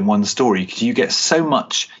Doctor Who in one story, because you get so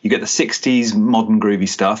much. You get the 60s modern groovy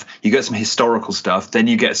stuff, you get some historical stuff, then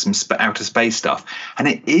you get some outer space stuff, and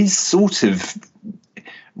it is sort of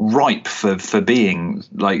ripe for being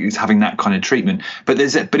it's having that kind of treatment. But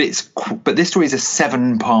this story is a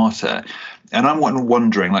 7-parter, and I'm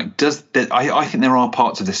wondering I think there are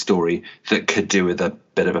parts of this story that could do with a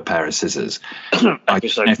bit of a pair of scissors.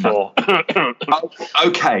 Episode 4.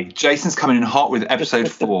 Okay, Jason's coming in hot with episode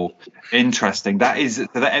 4. Interesting. That is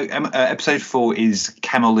episode 4 is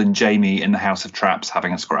Kemmel and Jamie in the House of Traps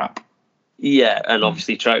having a scrap. Yeah, and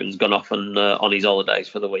obviously Troughton's gone off on his holidays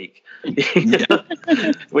for the week,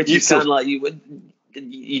 which is kind of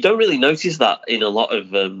you don't really notice that in a lot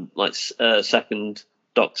of second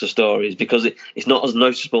Doctor stories, because it's not as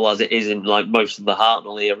noticeable as it is in most of the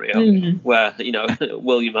Hartnell era, where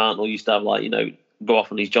William Hartnell used to have go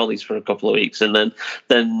off on his jollies for a couple of weeks, and then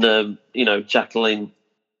Jacqueline,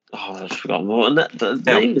 I've forgotten what the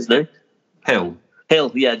name is now.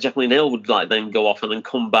 Hill, yeah, Jacqueline Hill would then go off and then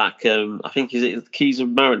come back. I think is it Keys of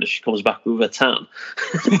Marinus? She comes back with her tan.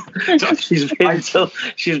 she's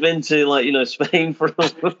been to Spain for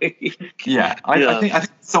a week. Yeah, I think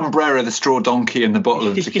Sombrero, the straw donkey, and the bottle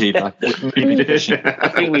of tequila. I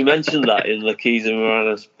think we mentioned that in the Keys of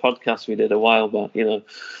Marinus podcast we did a while back.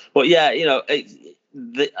 But yeah, I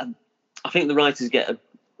think the writers get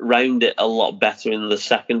around it a lot better in the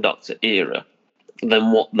second Doctor era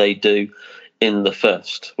than what they do in the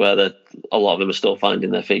first, where a lot of them are still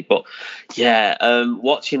finding their feet. But yeah,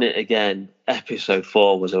 watching it again, episode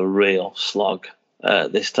 4 was a real slog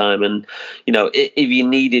this time. And if you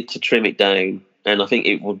needed to trim it down, and I think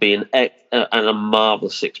it would be a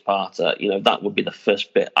marvelous 6-parter, that would be the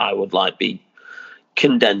first bit I would be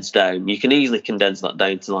condensed down. You can easily condense that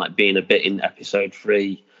down to being a bit in episode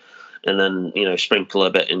 3, and then sprinkle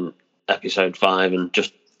a bit in episode 5, and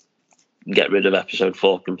just get rid of episode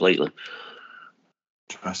 4 completely.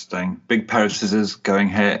 Interesting. Big pair of scissors going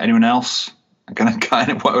here. Anyone else?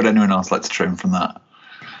 What would anyone else like to trim from that?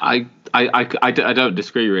 I don't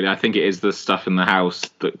disagree really. I think it is the stuff in the house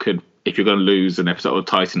that could, if you're going to lose an episode or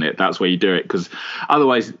tighten it, that's where you do it. Because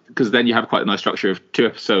then you have quite a nice structure of 2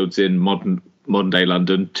 episodes in modern day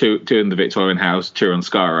London, two in the Victorian house, 2 on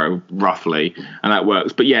Skaro, roughly, and that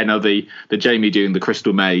works. But yeah, no, the Jamie doing the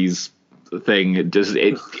Crystal Maze thing,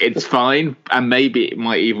 it's fine, and maybe it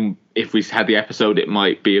might even, if we had the episode, it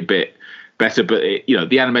might be a bit better. But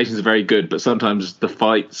the animations are very good, but sometimes the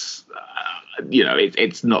fights,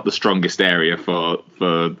 it's not the strongest area for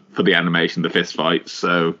the animation, the fist fights.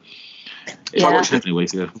 So I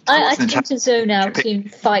tend to zone out in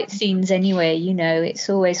fight scenes anyway. It's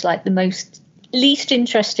always the least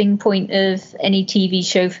interesting point of any TV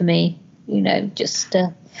show for me.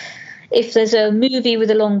 if there's a movie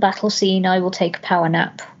with a long battle scene, I will take a power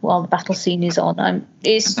nap while the battle scene is on.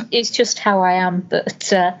 It's just how I am.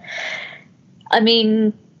 But I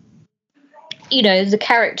mean, the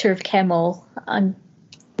character of Kemmel, I'm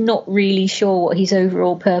not really sure what his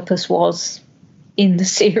overall purpose was in the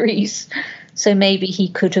series. So maybe he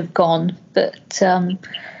could have gone, but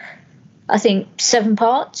I think 7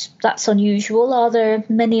 parts, that's unusual. Are there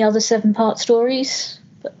many other 7-part stories?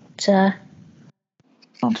 But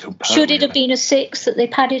should it have been a 6 that they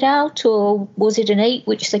padded out, or was it an 8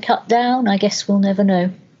 which they cut down? I guess we'll never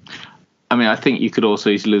know. I mean, I think you could also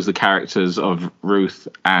easily lose the characters of Ruth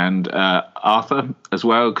and Arthur as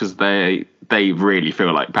well, because they really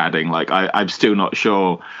feel like padding. Like I'm still not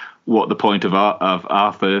sure what the point of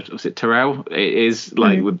Arthur, was it Tyrell? It is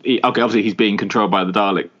like, okay, obviously he's being controlled by the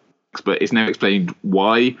Daleks, but it's never explained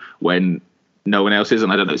why when no one else is,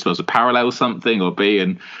 and I don't know if it's supposed to parallel something or be,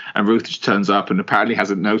 and Ruth just turns up and apparently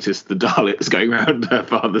hasn't noticed the Daleks going around her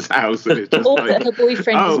father's house, and it's just or that her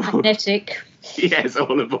boyfriend is magnetic. Yes,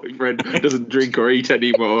 or her boyfriend doesn't drink or eat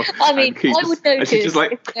anymore. I mean, I would notice if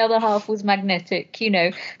the other half was magnetic.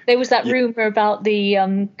 There was that rumor about the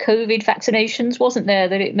COVID vaccinations, wasn't there?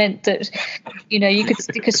 That it meant that, you could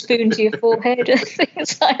stick a spoon to your forehead and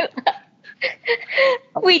things like that.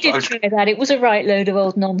 We did try that. It was a right load of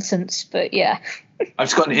old nonsense, but yeah. I've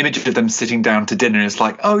just got an image of them sitting down to dinner, and it's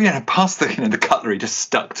like, oh yeah, pass the cutlery just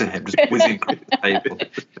stuck to him, just whizzing across the table.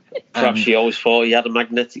 Perhaps she always thought he had a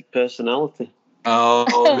magnetic personality.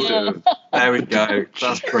 Oh, there we go.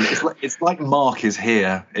 That's brilliant. It's like Mark is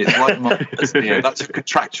here. It's like Mark is here. That's a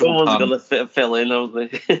contractual. Someone's going to fill in,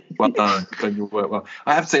 haven't they? Well done. You work well.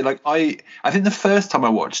 I have to say, I think the first time I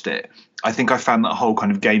watched it, I think I found that whole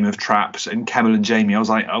kind of game of traps and Kemmel and Jamie, I was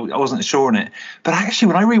like, I wasn't sure on it. But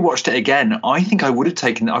actually, when I rewatched it again, I think I would have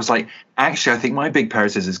taken. I was like, actually, I think my big pair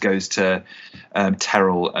of scissors goes to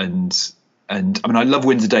Terrell and I mean, I love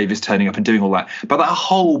Windsor Davis turning up and doing all that, but that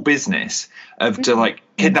whole business of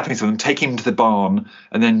kidnapping someone, taking them to the barn,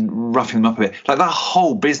 and then roughing them up a bit, like that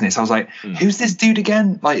whole business, I was like, who's this dude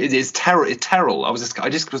again? Like, it's Terrell. It's Terrell. I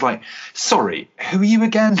just was like, sorry, who are you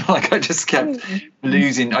again? Like, I just kept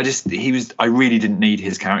losing. I really didn't need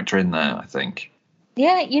his character in there, I think.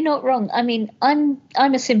 Yeah, you're not wrong. I mean, I'm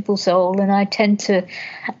a simple soul, and I tend to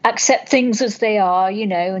accept things as they are,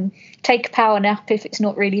 and take a power nap if it's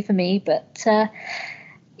not really for me. But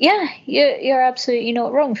yeah, you're absolutely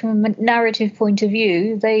not wrong. From a narrative point of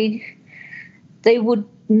view, they would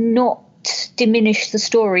not diminish the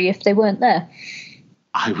story if they weren't there.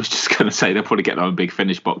 I was just going to say they'll probably get on a big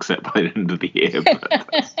Finish box set by the end of the year.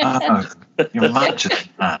 But You imagine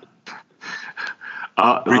that.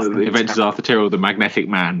 The Adventures of Arthur Tyrrell, the Magnetic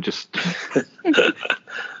Man, just from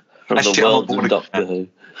the world of Doctor Who.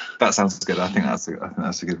 That sounds good. I think that's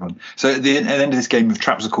a good one. So at the end of this game of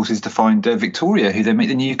traps, of course, is to find Victoria, who they make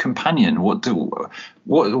the new companion. What's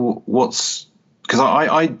because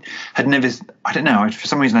I had never, I don't know, for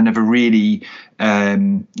some reason I never really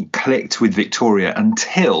clicked with Victoria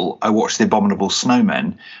until I watched The Abominable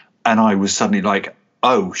Snowmen, and I was suddenly like,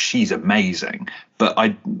 oh, she's amazing. But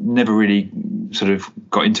I never really sort of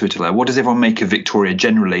got into it till there. What does everyone make of Victoria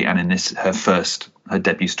generally, and in this her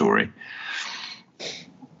debut story?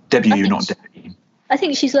 Debut, not debut. I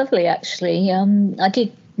think she's lovely, actually. I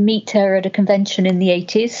did meet her at a convention in the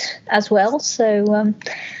 80s as well. So,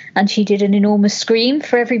 and she did an enormous scream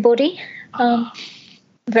for everybody.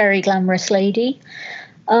 Very glamorous lady.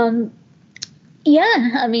 Yeah,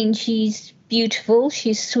 I mean, she's beautiful.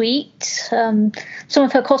 She's sweet. Some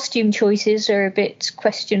of her costume choices are a bit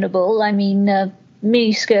questionable. I mean,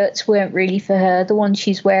 mini skirts weren't really for her. The one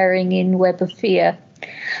she's wearing in Web of Fear,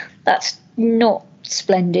 that's not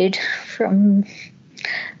splendid.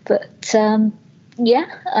 But yeah,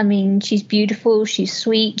 I mean, she's beautiful. She's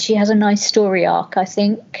sweet. She has a nice story arc, I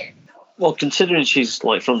think. Well, considering she's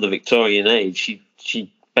like from the Victorian age,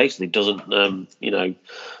 she basically doesn't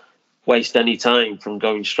waste any time from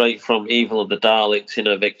going straight from Evil of the Daleks in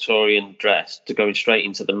a Victorian dress to going straight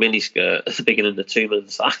into the miniskirt at the beginning of the Tomb of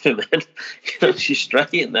the Cybermen. She's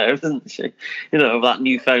straight in there, isn't she? That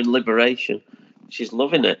newfound liberation. She's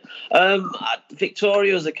loving it.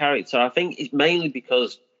 Victoria as a character, I think it's mainly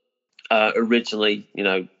because originally,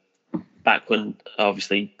 back when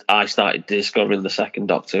obviously I started discovering the Second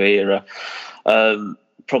Doctor era,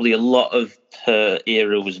 probably a lot of her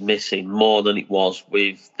era was missing more than it was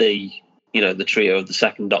with the trio of the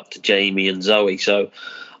Second Doctor, Jamie and Zoe. So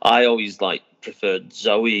I always preferred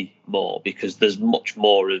Zoe more because there's much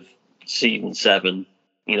more of season 7,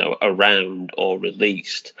 around or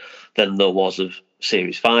released than there was of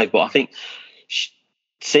series 5. But I think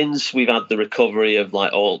since we've had the recovery of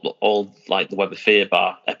like all like the Web of Fear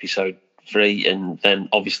Bar episode 3, and then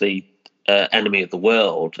obviously Enemy of the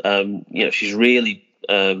World, she's really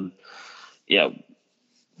gone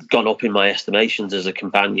up in my estimations as a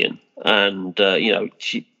companion, and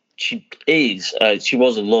she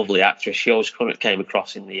was a lovely actress. She always came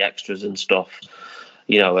across in the extras and stuff,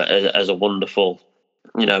 as a wonderful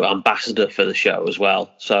ambassador for the show as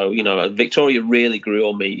well. So Victoria really grew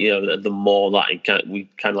on me, the more that we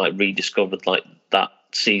kind of like rediscovered like that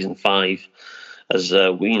season 5, as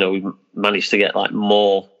we managed to get like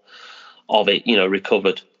more of it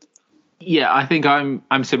recovered. Yeah, I think I'm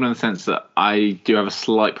similar in the sense that I do have a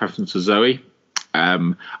slight preference for Zoe.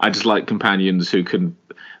 I just like companions who can.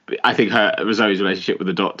 I think Zoe's relationship with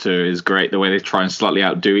the Doctor is great. The way they try and slightly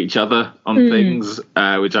outdo each other on things,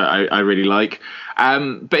 which I really like.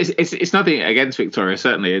 But it's nothing against Victoria,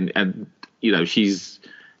 certainly, and she's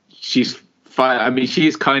fine. I mean, she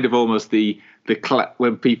is kind of almost when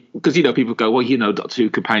people, because people go, well, Doctor Who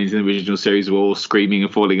companions in the original series were all screaming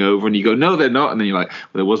and falling over, and you go, no, they're not, and then you're like, well,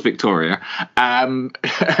 there was Victoria, and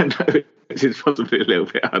it's possibly a little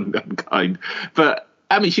bit unkind, but.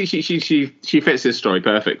 I mean, she fits this story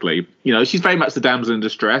perfectly. She's very much the damsel in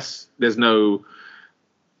distress. There's no,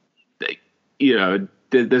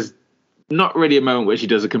 there's not really a moment where she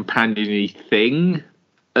does a companion-y thing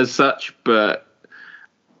as such. But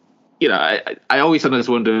I always sometimes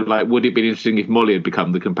wonder, like, would it be interesting if Molly had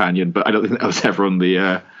become the companion? But I don't think that was ever on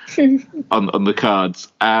the on the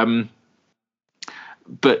cards. But.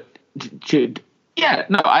 Yeah,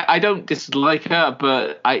 no, I don't dislike her,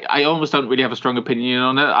 but I almost don't really have a strong opinion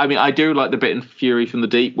on her. I mean, I do like the bit in Fury from the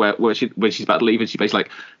Deep where when she's about to leave and she's basically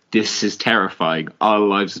like, this is terrifying. Our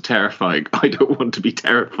lives are terrifying. I don't want to be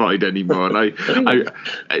terrified anymore. And I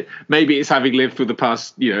maybe it's having lived through the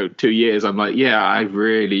past 2 years. I'm like, yeah, I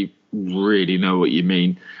really, really know what you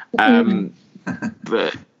mean.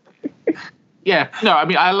 But yeah, no, I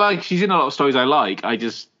mean, she's in a lot of stories I like. I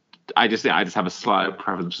just have a slight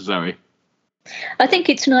preference for Zoe. I think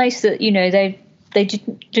it's nice that they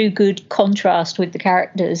do good contrast with the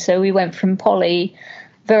characters. So we went from Polly,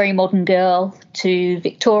 very modern girl, to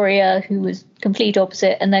Victoria, who was complete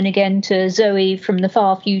opposite, and then again to Zoe from the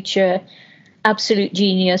far future, absolute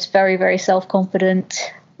genius, very, very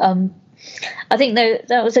self-confident. I think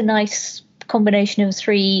that was a nice combination of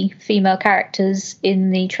 3 female characters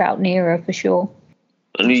in the Troughton era for sure.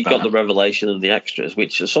 And you got the revelation of the extras,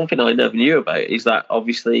 which is something I never knew about, is that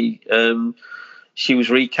obviously she was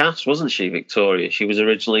recast, wasn't she, Victoria? She was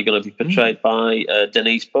originally going to be portrayed by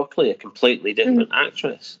Denise Buckley, a completely different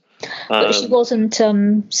actress. But she wasn't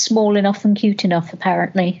small enough and cute enough,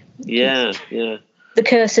 apparently. Yeah. The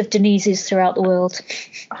curse of Denises throughout the world.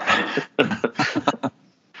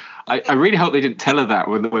 I really hope they didn't tell her that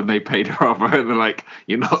when they paid her off. They're like,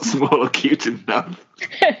 you're not small or cute enough.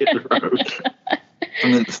 Hit the road.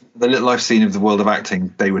 From the little I've seen of the world of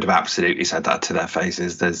acting, they would have absolutely said that to their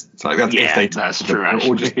faces. That's true.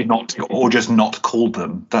 Or just not called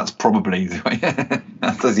them. That's probably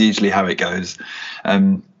that's usually how it goes.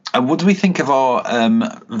 And what do we think of our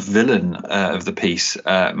villain of the piece,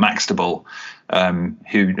 Maxtable,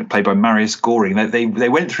 who played by Marius Goring? They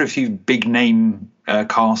went through a few big name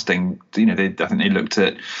casting. I think they looked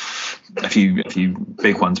at a few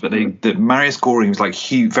big ones, but Marius Goring was like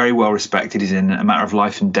huge, very well respected. He's in A Matter of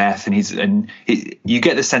Life and Death, and you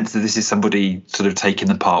get the sense that this is somebody sort of taking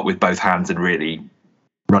the part with both hands and really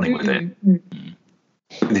running with it.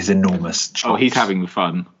 With his enormous chops. Oh, he's having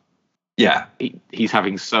fun. Yeah, he's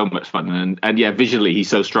having so much fun, and yeah, visually he's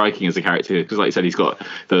so striking as a character because, like you said, he's got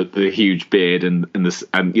the huge beard and there's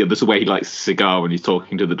the way he likes a cigar when he's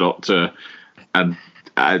talking to the Doctor, and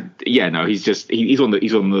he's one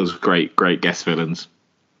of those great guest villains.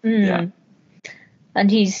 Yeah,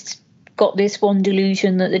 and he's got this one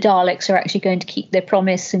delusion that the Daleks are actually going to keep their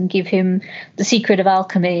promise and give him the secret of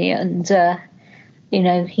alchemy, and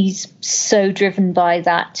he's so driven by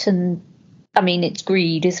that. And I mean, it's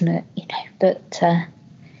greed, isn't it? But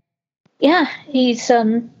he's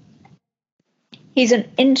an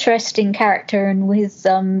interesting character, and with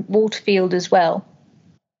Waterfield as well.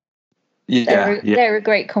 They're a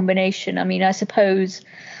great combination. I mean, I suppose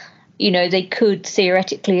they could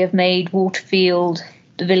theoretically have made Waterfield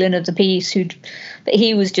the villain of the piece, but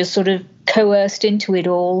he was just sort of coerced into it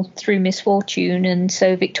all through misfortune, and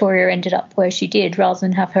so Victoria ended up where she did rather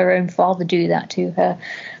than have her own father do that to her.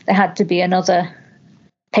 There had to be another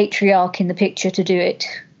patriarch in the picture to do it.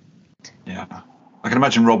 Yeah. I can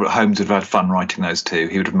imagine Robert Holmes would have had fun writing those two.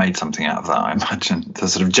 He would have made something out of that, I imagine. The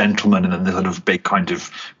sort of gentleman and then the sort of big kind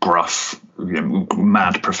of gruff,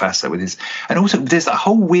 mad professor with his... And also there's that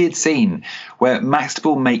whole weird scene where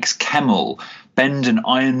Maxtable makes Kemmel bend an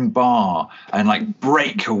iron bar and like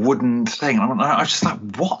break a wooden thing. I was just like,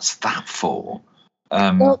 what's that for?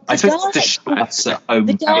 Well, I suppose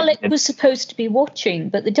the Dalek was supposed to be watching,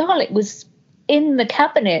 but the Dalek was in the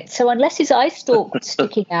cabinet, so unless his eye stalk was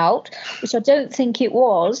sticking out, which I don't think it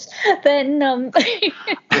was, then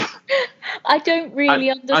I don't really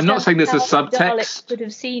understand. I'm not saying there's a how the subtext. Dalek could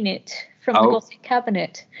have seen it from the Gothic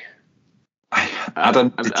cabinet.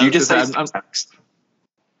 Adam, did you just say subtext?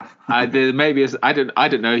 Maybe I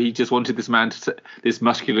don't know. He just wanted this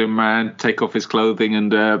muscular man, take off his clothing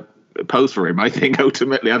and pose for him. I think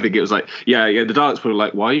ultimately, it was like, yeah. The Daleks were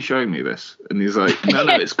like, "Why are you showing me this?" And he's like, "No,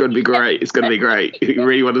 it's going to be great. It's going to be great. You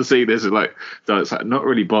really want to see this?" And like, Daleks like, not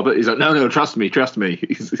really bothered. He's like, "No, trust me."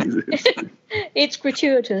 It's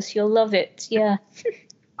gratuitous. You'll love it. Yeah.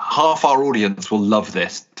 Half our audience will love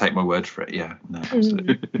this. Take my word for it. Yeah. No,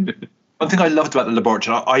 absolutely. One thing I loved about the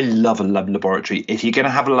laboratory, I love a laboratory. If you're going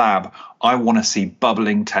to have a lab, I want to see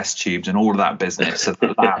bubbling test tubes and all of that business. So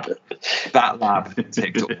that lab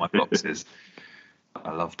ticked all my boxes.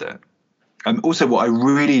 I loved it. Also, what I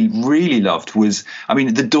really, really loved was,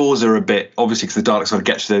 the doors are a bit, obviously, because the Daleks got to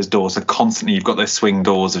get to those doors. So constantly you've got those swing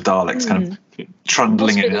doors of Daleks kind of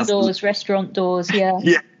trundling in. Hospital doors, restaurant doors, yeah.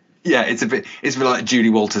 Yeah. Yeah, it's a bit like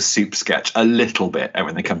Julie Walters' soup sketch, a little bit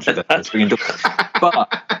when they come through the swinging door. But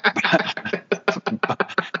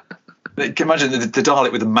can imagine the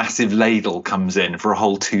Dalek with a massive ladle comes in for a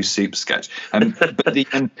whole 2 soup sketch. But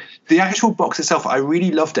the actual box itself, I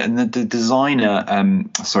really loved it. And the designer,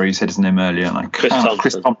 sorry, you said his name earlier, like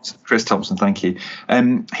Chris Thompson, thank you.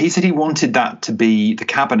 He said he wanted that to be the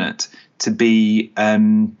cabinet to be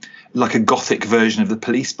like a Gothic version of the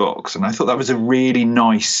police box, and I thought that was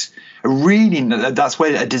that's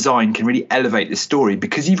where a design can really elevate the story,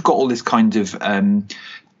 because you've got all this kind of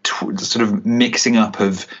sort of mixing up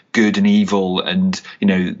of good and evil, and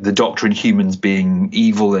the Doctor and humans being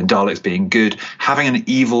evil and Daleks being good. Having an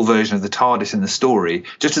evil version of the TARDIS in the story,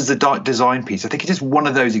 just as a design piece, I think it's just one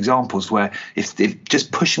of those examples where if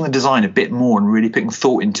just pushing the design a bit more and really putting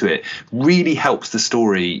thought into it really helps the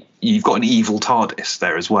story. You've got an evil TARDIS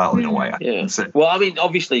there as well, in a way. Yeah. Well,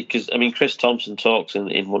 obviously, because Chris Thompson talks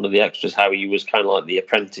in one of the extras how he was kind of like the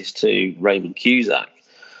apprentice to Raymond Cusack.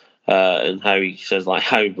 And how he says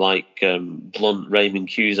how blunt Raymond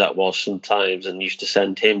Cusack was sometimes, and used to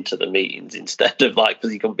send him to the meetings instead of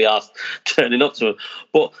because he couldn't be asked turning up to him.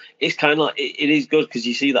 But it's kind of like it is good because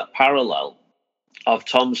you see that parallel of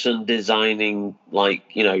Thompson designing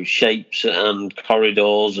shapes and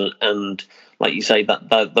corridors and like you say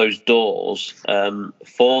that those doors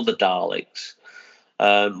for the Daleks.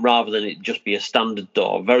 Rather than it just be a standard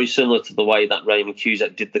door, very similar to the way that Raymond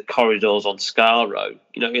Cusack did the corridors on Skaro,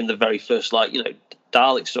 in the very first,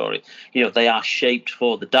 Dalek story. They are shaped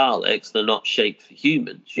for the Daleks, they're not shaped for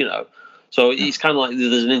humans, So it's kind of like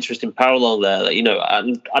there's an interesting parallel there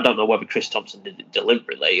that, I don't know whether Chris Thompson did it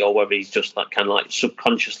deliberately or whether he's just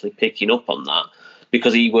subconsciously picking up on that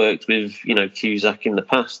because he worked with, Cusack in the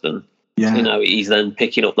past and, he's then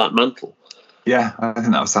picking up that mantle. Yeah, I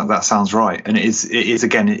think that sounds right, and it is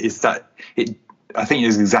again. I think it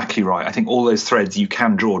is exactly right. I think all those threads you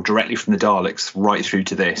can draw directly from the Daleks right through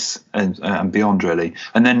to this and beyond, really.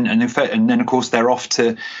 And then of course they're off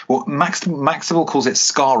to Maxwell calls it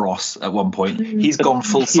Skaros at one point. He's gone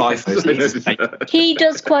full sci-fi. He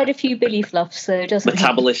does quite a few Billy fluffs, though, doesn't he?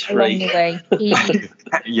 Metabolist free.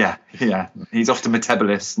 Yeah. He's off to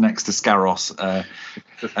Metabolist next to Skaros.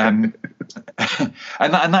 And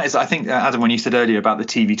that is, I think, Adam, when you said earlier about the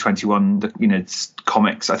TV21,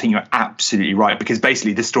 comics, I think you're absolutely right, because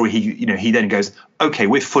basically the story he then goes, okay,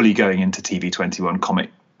 we're fully going into TV21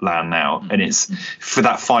 comic land now, and it's for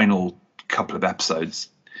that final couple of episodes.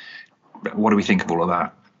 What do we think of all of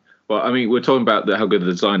that? Well, we're talking about how good the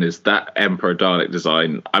design is. That Emperor Dalek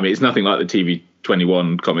design, it's nothing like the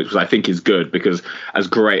TV21 comics, which I think is good, because as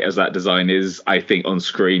great as that design is, I think on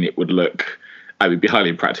screen it would look. It would be highly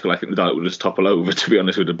impractical. I think the Dalek would just topple over, to be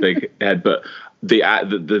honest, with a big head. But the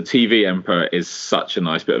TV Emperor is such a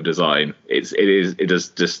nice bit of design. It does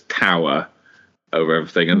just tower over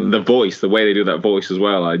everything, and the voice, the way they do that voice as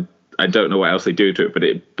well. I don't know what else they do to it, but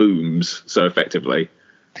it booms so effectively.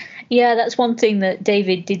 Yeah, that's one thing that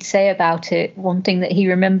David did say about it. One thing that he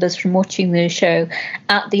remembers from watching the show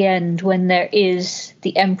at the end, when there is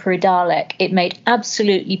the Emperor Dalek, it made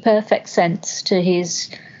absolutely perfect sense to his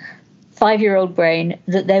 5-year-old brain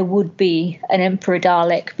that there would be an Emperor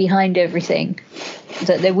Dalek behind everything,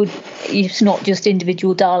 that there would, it's not just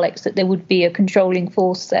individual Daleks, that there would be a controlling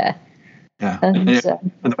force there. Yeah. And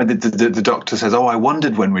the Doctor says, "Oh, I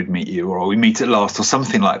wondered when we'd meet you, or we meet at last," or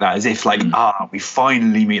something like that, as if like, we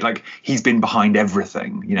finally meet, like he's been behind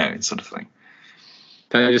everything, sort of thing.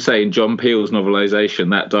 Can I just say, in John Peel's novelisation,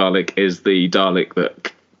 that Dalek is the Dalek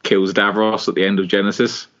that kills Davros at the end of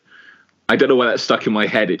Genesis. I don't know why that's stuck in my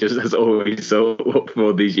head. It just has always so up for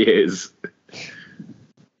all these years.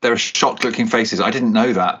 There are shocked-looking faces. I didn't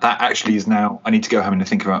know that. That actually is now. I need to go home and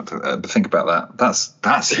think about that.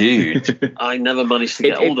 That's huge. I never managed to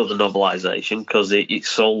get hold of the novelisation because it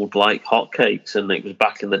sold like hotcakes, and it was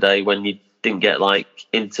back in the day when you didn't get like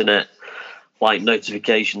internet like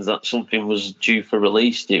notifications that something was due for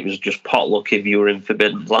release. It was just potluck if you were in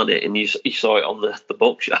Forbidden Planet and you saw it on the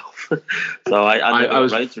bookshelf. So I never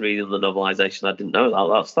got around to reading the novelisation. I didn't know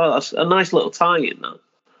that. That's a nice little tie-in, though.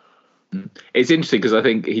 It's interesting because I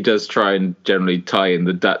think he does try and generally tie in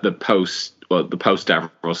the post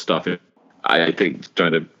Davros stuff. I think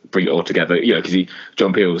trying to bring it all together, because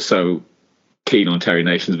John Peel was so keen on Terry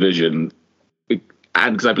Nation's vision,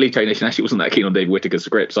 and because I believe Terry Nation actually wasn't that keen on Dave Whittaker's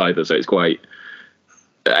scripts either, so it's quite,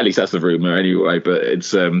 at least that's the rumor anyway. But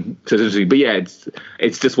it's interesting. But yeah,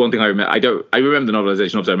 it's just one thing I remember. I remember the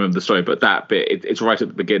novelization, obviously I remember the story, but that bit it's right at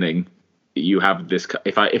the beginning. You have this,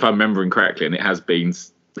 if I'm remembering correctly, and it has been.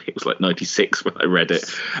 It was like 96 when I read it.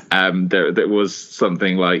 There was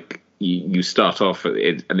something like you start off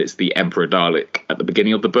and it's the Emperor Dalek at the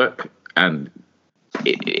beginning of the book, and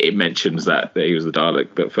it mentions that he was the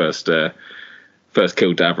Dalek that first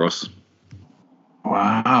killed Davros.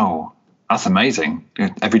 Wow, that's amazing!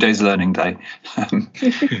 Every day's a learning day. and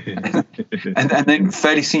then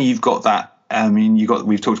fairly soon you've got that.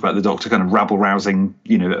 We've talked about the Doctor kind of rabble-rousing,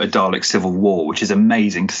 a Dalek civil war, which is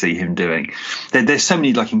amazing to see him doing. There's so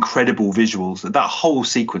many like incredible visuals. That whole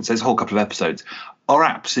sequence, those whole couple of episodes, are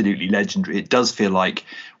absolutely legendary. It does feel like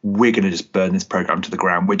we're going to just burn this program to the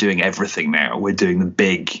ground. We're doing everything now. We're doing the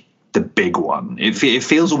big one. It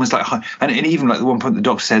feels almost like, and even like the one point the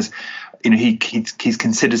Doctor says, he's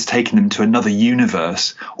considered taking them to another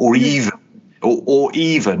universe, or even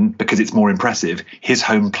because it's more impressive, his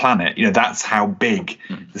home planet. That's how big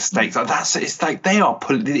the stakes are. It's like they are.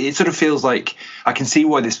 It sort of feels like I can see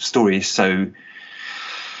why this story is so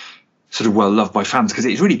sort of well loved by fans, because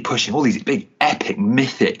it's really pushing all these big, epic,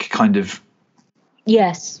 mythic kind of.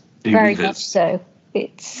 Yes, very much so.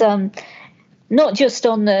 It's not just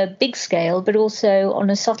on the big scale, but also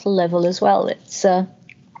on a subtle level as well.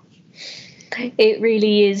 It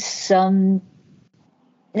really is.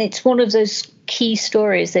 It's one of those key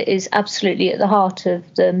stories that is absolutely at the heart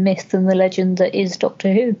of the myth and the legend that is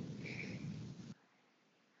Doctor Who.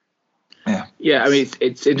 Yeah. I mean,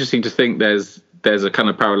 it's interesting to think there's a kind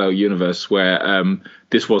of parallel universe where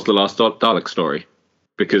this was the last Dalek story,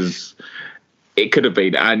 because it could have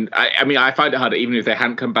been. And I mean, I find it hard, even if they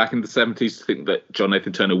hadn't come back in the 70s, to think that John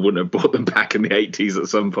Nathan Turner wouldn't have brought them back in the 80s at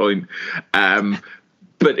some point.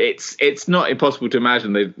 But it's not impossible to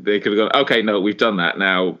imagine they could have gone, okay, no, we've done that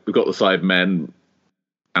now. We've got the Cybermen,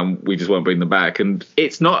 and we just won't bring them back. And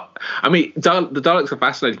it's not. I mean, the Daleks are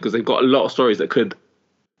fascinating because they've got a lot of stories that could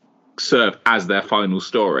serve as their final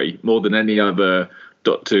story, more than any other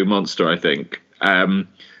Doctor Who monster, I think. And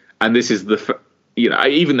this is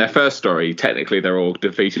even their first story. Technically, they're all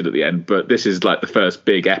defeated at the end, but this is like the first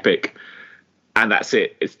big epic. And that's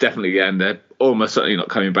it. It's definitely the end. They're almost certainly not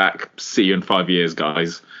coming back. See you in 5 years,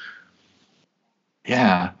 guys.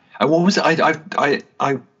 Yeah. And what was it? I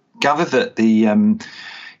gather that the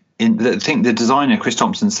designer Chris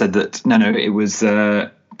Thompson said that it was who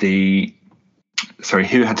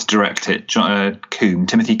had to direct it?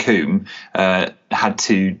 Timothy Coombe had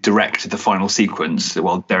to direct the final sequence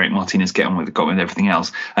while Derek Martinez got with everything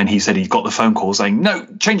else. And he said he got the phone call saying, "No,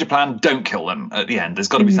 change of plan, don't kill them at the end. There's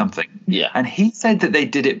got to be something." Yeah. And he said that they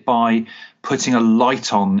did it by putting a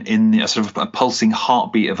light on in a sort of a pulsing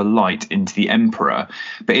heartbeat of a light into the Emperor.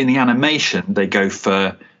 But in the animation, they go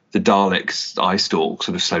for the Dalek's eye stalk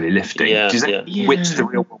sort of slowly lifting. Which the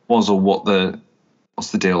real one was, or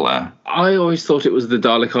what's the deal there? I always thought it was the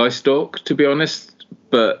Dalek eye stalk, to be honest,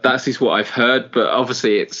 but that's just what I've heard. But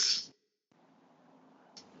obviously, it's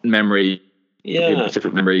memory,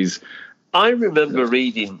 different memories. I remember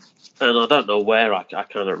reading, and I don't know where I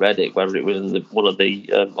kind of read it, whether it was in one of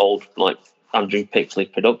the old like Andrew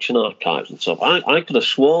Pixley production archives and stuff. I could have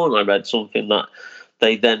sworn I read something that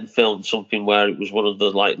they then filmed something where it was one of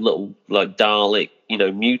the like little like Dalek,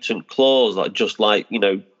 mutant claws, like just like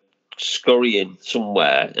scurrying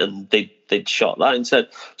somewhere, and they they'd shot that instead.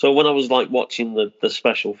 So when I was like watching the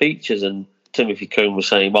special features, and Timothy Coon was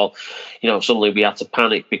saying, well, suddenly we had to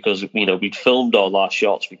panic because, we'd filmed all our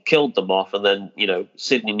shots, we killed them off, and then,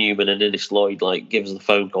 Sidney Newman and Innes Lloyd give us the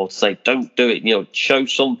phone call to say, don't do it, show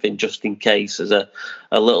something just in case as a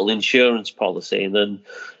little insurance policy. And then,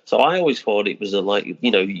 so I always thought it was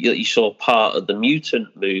you saw part of the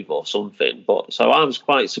mutant move or something. But so I was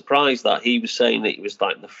quite surprised that he was saying that it was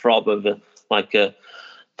like the throb of the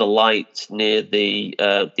light near the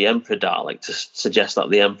Emperor Dalek to suggest that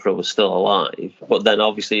the Emperor was still alive. But then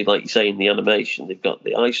obviously, like you say, in the animation, they've got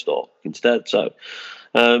the eye stalk instead. So,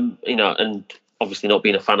 and obviously not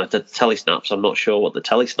being a fan of the telesnaps, I'm not sure what the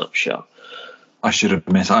telesnaps show. I should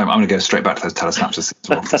admit, I'm going to go straight back to those telesnaps as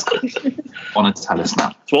well. On a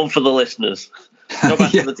telesnap. It's one for the listeners. Go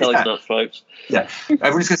back to the telesnaps, folks. Yeah,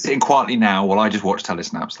 everyone's going to sit in quietly now while I just watch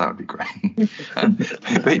telesnaps. That would be great.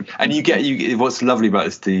 And you get what's lovely about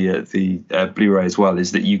this, the Blu-ray as well,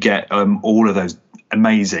 is that you get all of those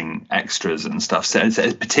amazing extras and stuff. So it's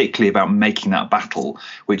particularly about making that battle,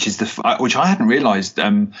 which I hadn't realised.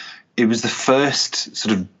 It was the first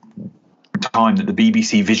sort of time that the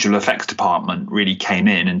BBC visual effects department really came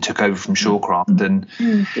in and took over from Shawcraft, and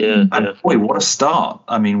boy, what a start!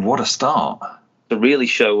 I mean, what a start! To really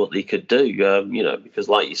show what they could do, because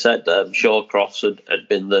like you said, Shawcroft's had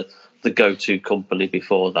been the go-to company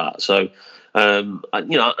before that. So, and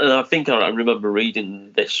I think I remember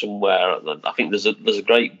reading this somewhere. I think there's a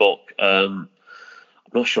great book. I'm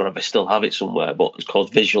not sure if I still have it somewhere, but it's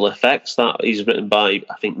called Visual Effects. That is written by,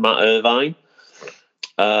 I think, Matt Irvine.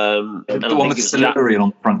 The one with Silurian on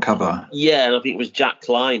the front cover. Yeah, and I think it was Jack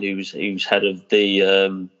Klein who's head of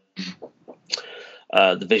the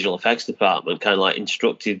visual effects department, kind of like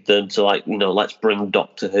instructed them to let's bring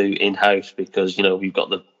Doctor Who in house because we've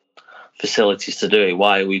got the facilities to do it.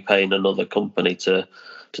 Why are we paying another company to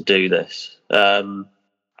do this?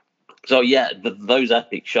 So yeah, those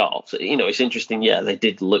epic shots. It's interesting. Yeah, they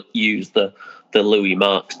did use the Louis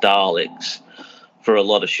Marks Daleks for a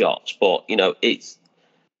lot of shots, but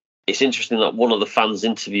it's interesting that one of the fans'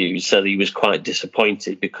 interviews said he was quite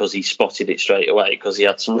disappointed because he spotted it straight away because he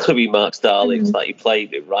had some Louis Marks Daleks that he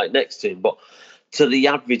played with right next to him. But to the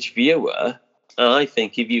average viewer, I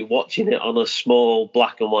think if you're watching it on a small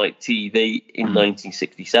black and white TV in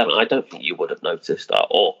 1967, I don't think you would have noticed that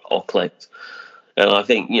or clicked. And I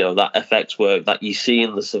think, that effects work that you see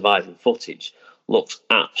in the surviving footage looks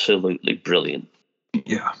absolutely brilliant.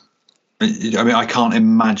 Yeah. I mean, I can't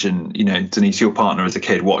imagine, Denise, your partner as a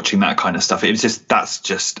kid watching that kind of stuff. It was that's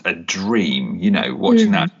just a dream,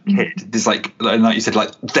 watching that kid. There's like you said,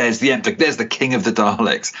 there's the king of the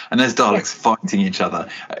Daleks, and there's Daleks fighting each other.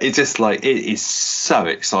 It's just it is so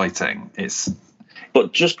exciting.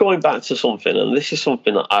 But just going back to something, and this is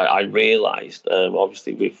something that I realised,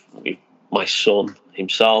 obviously with my son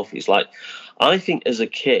himself, is I think as a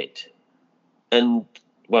kid, and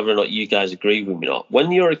whether or not you guys agree with me or not, when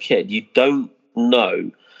you're a kid, you don't know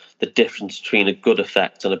the difference between a good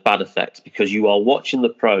effect and a bad effect because you are watching the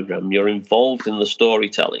programme, you're involved in the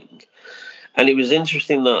storytelling. And it was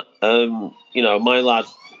interesting that, my lad,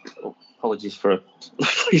 apologies for a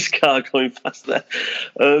police car going past there,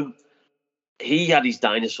 he had his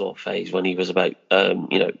dinosaur phase when he was about,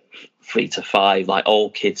 3 to 5, like all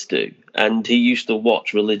kids do. And he used to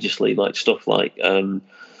watch religiously stuff like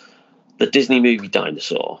the Disney movie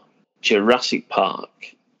Dinosaur, Jurassic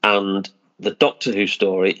Park, and the Doctor Who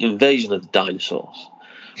story, Invasion of the Dinosaurs,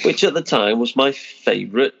 which at the time was my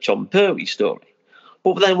favourite John Pertwee story.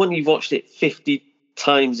 But then when you've watched it 50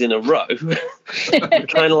 times in a row, you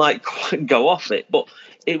kind of go off it. But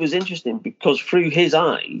it was interesting because through his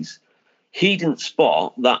eyes, he didn't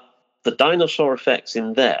spot that the dinosaur effects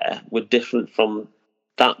in there were different from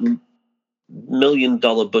that $1 million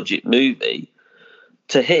budget movie.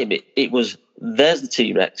 To him, it was, there's the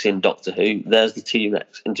T-Rex in Doctor Who, there's the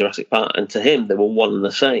T-Rex in Jurassic Park, and to him, they were one and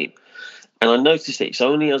the same. And I noticed it's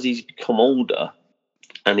only as he's become older,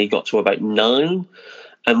 and he got to about 9,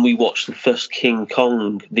 and we watched the first King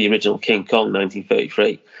Kong, the original King Kong,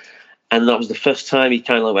 1933, and that was the first time he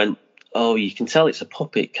kind of went, oh, you can tell it's a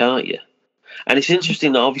puppet, can't you? And it's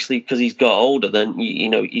interesting that obviously because he's got older, then,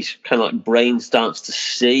 he's kind of brain starts to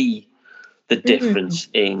see the difference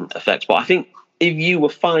in effects. But I think if you were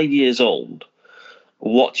 5 years old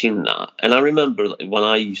watching that, and I remember when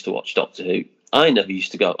I used to watch Doctor Who, I never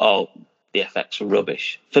used to go, oh, the effects were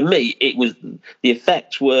rubbish. For me, it was the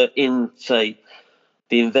effects were in, say,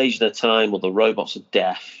 the Invasion of Time or the Robots of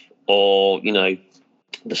Death or,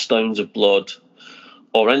 the Stones of Blood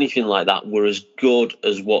or anything like that were as good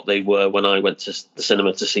as what they were when I went to the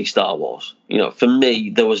cinema to see Star Wars. For me,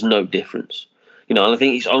 there was no difference. And I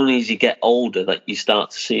think it's only as you get older that you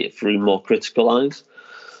start to see it through more critical eyes.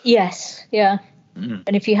 Yes, yeah. And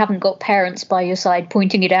if you haven't got parents by your side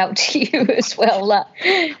pointing it out to you as well,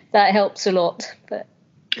 that helps a lot. But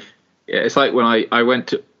yeah, it's like when I went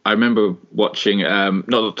to, I remember watching not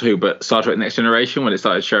Doctor Who, but Star Trek Next Generation when it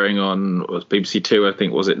started showing on BBC Two. I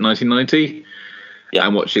think was it 1990. Yeah,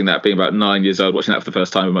 I'm watching that, being about 9 years old, watching that for the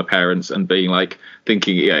first time with my parents, and being like,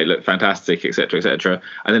 thinking, yeah, it looked fantastic, etc., etc.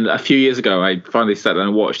 And then a few years ago, I finally sat down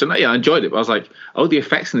and watched, and yeah, I enjoyed it. But I was like, oh, the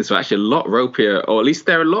effects in this are actually a lot ropier, or at least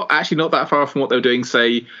they're a lot, actually not that far from what they were doing,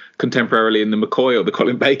 say, contemporarily in the McCoy or the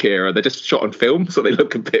Colin Baker era. They're just shot on film, so they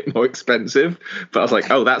look a bit more expensive. But I was like,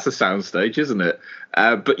 oh, that's a soundstage, isn't it?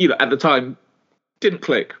 But at the time, didn't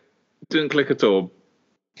click at all.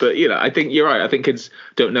 But, I think you're right. I think kids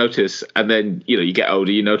don't notice. And then, you get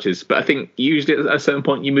older, you notice. But I think usually at a certain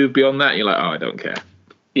point you move beyond that and you're like, oh, I don't care.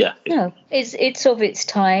 Yeah. No, it's of its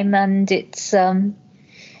time, and it's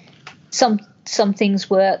some things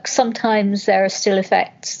work. Sometimes there are still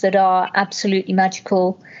effects that are absolutely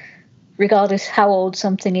magical, regardless how old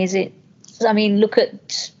something is. Look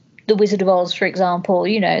at The Wizard of Oz, for example.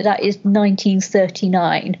 That is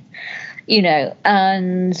 1939.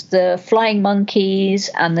 And the Flying Monkeys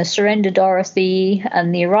and the Surrender Dorothy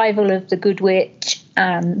and the Arrival of the Good Witch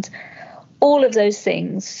and all of those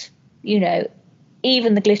things, even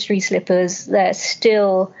the glittery slippers, they're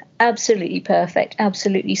still absolutely perfect,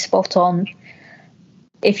 absolutely spot on.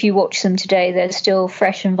 If you watch them today, they're still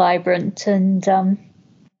fresh and vibrant. And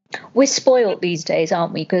we're spoilt these days,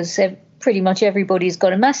 aren't we? Because pretty much everybody's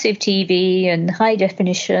got a massive TV and high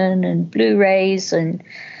definition and Blu-rays and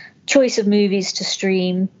choice of movies to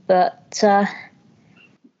stream. But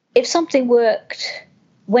if something worked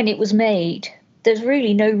when it was made, there's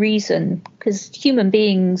really no reason, because human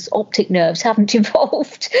beings' optic nerves haven't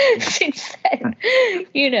evolved since then.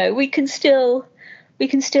 We can still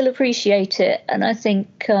appreciate it. And I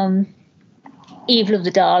think Evil of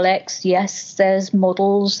the Daleks, yes, there's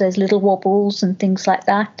models, there's little wobbles and things like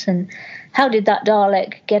that. And how did that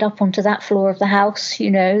Dalek get up onto that floor of the house?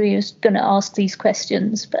 You're going to ask these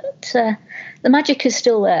questions, but the magic is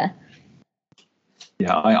still there.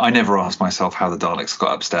 Yeah, I never asked myself how the Daleks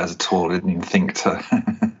got upstairs at all. I didn't even think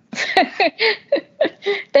to.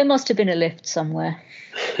 There must have been a lift somewhere.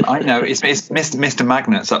 I know, it's Mr.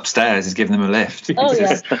 Magnet's upstairs. He's giving them a lift. Oh,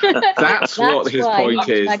 yeah. That's what his point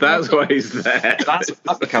is. That's why he's there. That's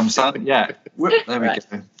up comes son. Yeah. Whoop, there we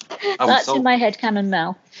go. That's in my head canon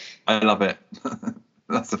now. I love it.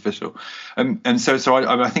 That's official. And so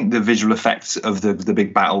I think the visual effects of the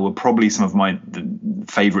big battle were probably some of my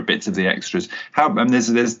favourite bits of the extras.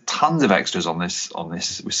 There's tons of extras on this.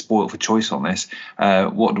 We're spoiled for choice on this.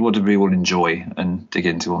 What did we all enjoy and dig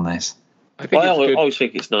into on this? I always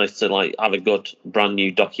think it's nice to have a good brand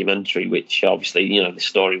new documentary, which obviously the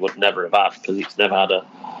story would never have had, because it's never had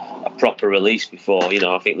a proper release before.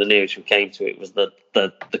 I think the nearest we came to it was the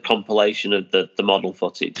compilation of the model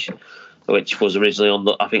footage, which was originally on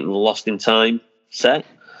the Lost in Time set.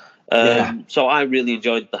 So I really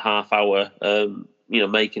enjoyed the half-hour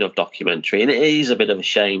making of documentary, and it is a bit of a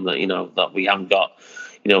shame that that we haven't got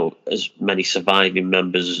as many surviving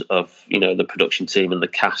members of the production team and the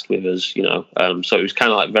cast with us. So it was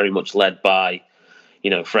kind of very much led by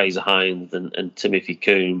Fraser Hines and Timothy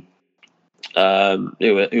Coombe,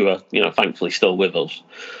 who are thankfully still with us.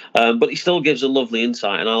 But he still gives a lovely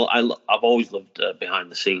insight, and I've always loved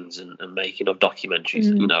behind the scenes and making of documentaries.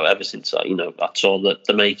 Ever since I saw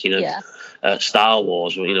the making of Star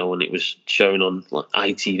Wars, when it was shown on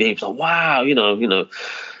ITV, it was like, wow,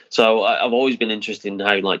 So I've always been interested in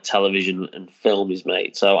how television and film is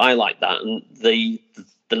made. So I like that, and the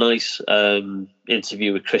nice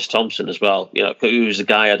interview with Chris Thompson as well. Who's a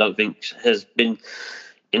guy I don't think has been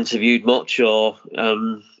interviewed much, or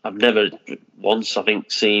I've never once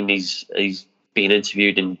seen he's been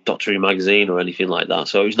interviewed in Doctor Who magazine or anything like that.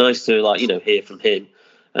 So it was nice to hear from him,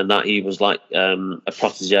 and that he was a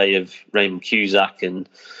protege of Raymond Cusack, and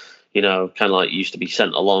kind of used to be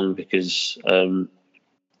sent along because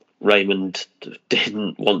Raymond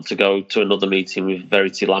didn't want to go to another meeting with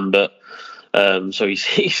Verity Lambert. So he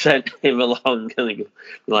sent him along and he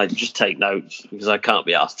just take notes, because I can't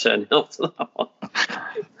be asked turning up to that one.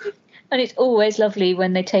 And it's always lovely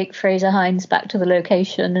when they take Fraser Hines back to the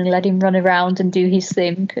location and let him run around and do his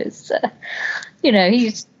thing, because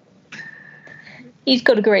he's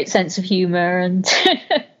got a great sense of humour, and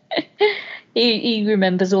he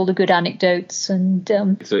remembers all the good anecdotes. And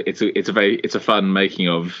it's a fun making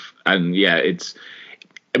of, and it's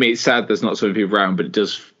sad there's not so many people around, but it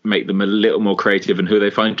does make them a little more creative in who they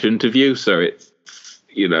find to interview. So it's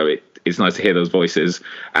it's nice to hear those voices.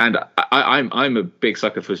 And I'm a big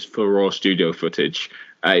sucker for raw studio footage.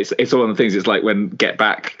 It's one of the things. It's like when Get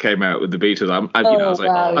Back came out with the Beatles. I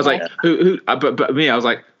was like, who? But me, I was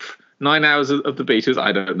like, 9 hours of the Beatles,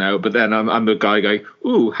 I don't know. But then I'm the guy going,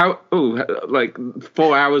 like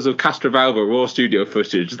 4 hours of Castrovalva raw studio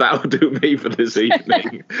footage. That'll do me for this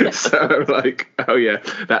evening. So I'm like, oh yeah,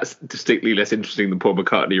 that's distinctly less interesting than Paul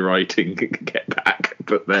McCartney writing Get Back.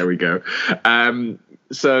 But there we go.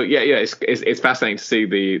 So yeah, it's fascinating to see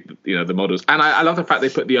the models, and I love the fact they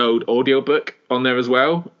put the old audiobook on there as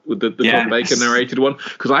well with the Tom Baker narrated one,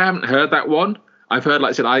 because I haven't heard that one. I've heard, like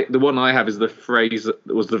I said, the one I have is the Fraser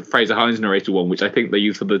Hines narrated one, which I think they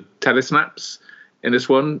use for the telesnaps in this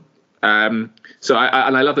one. So I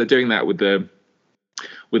love they're doing that with the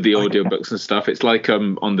audiobooks and stuff. It's like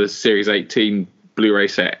on the Series 18 Blu-ray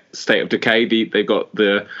set, State of Decay, they've got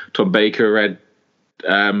the Tom Baker read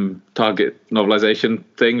Target novelization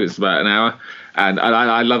thing. It's about an hour, and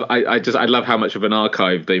I love how much of an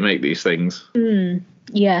archive they make these things.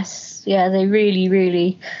 Yes, yeah, they really,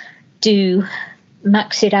 really do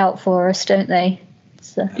max it out for us, don't they?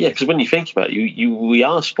 So. Yeah, because when you think about it, we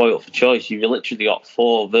are spoiled for choice. You've literally got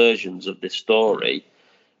 4 versions of this story,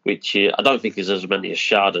 which I don't think is as many as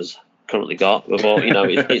Shada's currently got. But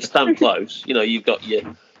it's damn close. You've got your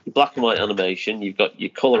black and white animation, you've got your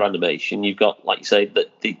colour animation, you've got, like you say, the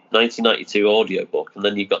 1992 audiobook, and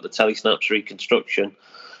then you've got the telesnaps reconstruction.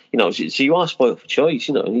 So you are spoiled for choice.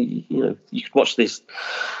 You could watch this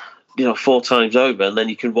 4 times over, and then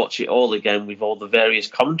you can watch it all again with all the various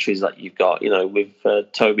commentaries that you've got, with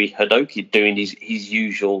Toby Hadoke doing his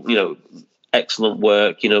usual, excellent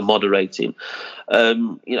work, moderating.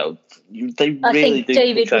 They really I think do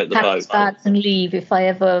David would pack his bags and leave if I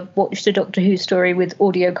ever watched a Doctor Who story with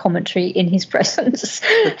audio commentary in his presence.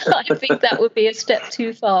 I think that would be a step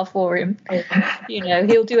too far for him.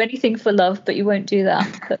 He'll do anything for love, but you won't do that.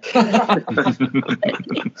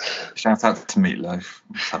 Shout out to Meatloaf.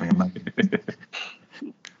 Just having a moment.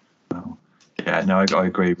 Yeah, no, I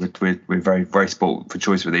agree. We're very, very spoiled for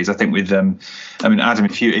choice with these. I think with Adam,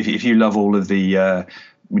 if you love all of the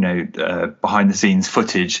behind the scenes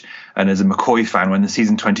footage, and as a McCoy fan, when the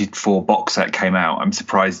season 24 box set came out, I'm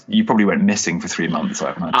surprised you probably went missing for 3 months.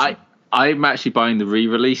 I imagine. I'm actually buying the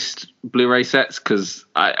re-released Blu-ray sets, because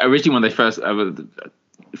originally when they first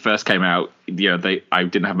came out, I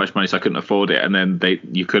didn't have much money, so I couldn't afford it, and then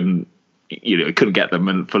you couldn't get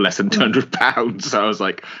them for less than £200. So I was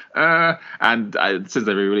like, since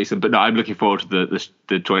they re-released them, but no, I'm looking forward to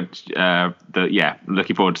looking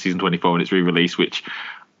forward to season 24 when it's re-released, which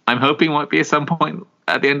I'm hoping might be at some point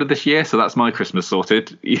at the end of this year. So that's my Christmas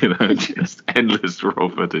sorted. Just endless raw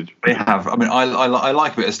footage. They have. I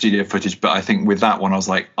like a bit of studio footage, but I think with that one, I was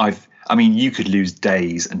like, you could lose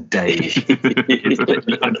days and days.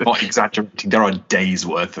 I'm not exaggerating. There are days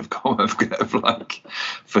worth of like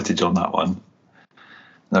footage on that one.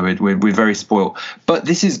 No, we're very spoiled. But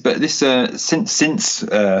since Mark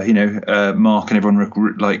and everyone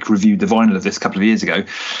reviewed the vinyl of this a couple of years ago,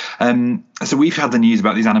 so we've had the news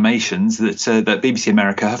about these animations that BBC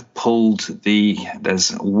America have pulled you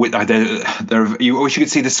wish you could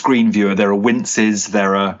see the screen viewer. There are winces.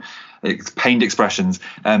 There are pained expressions.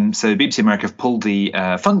 So BBC America have pulled the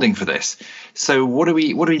funding for this. So what do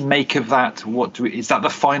we make of that? Is that the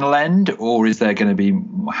final end, or is there going to be?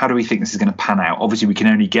 How do we think this is going to pan out? Obviously, we can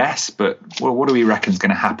only guess, but what do we reckon is going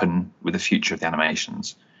to happen with the future of the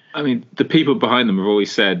animations? The people behind them have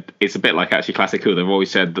always said, it's a bit like actually Classic Who, they've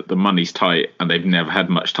always said that the money's tight and they've never had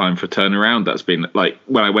much time for a turnaround. That's been like,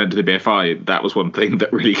 when I went to the BFI, that was one thing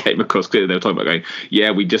that really came across clearly. They were talking about going,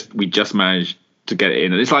 yeah, we just managed to get it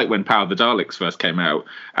in. And it's like when Power of the Daleks first came out,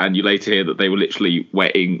 and you later hear that they were literally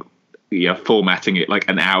formatting it like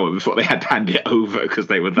an hour before they had to hand it over because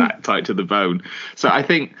they were that tight to the bone. So I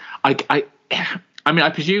think I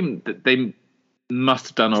presume that they must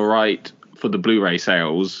have done all right for the Blu-ray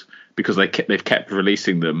sales because they've kept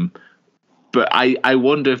releasing them. But I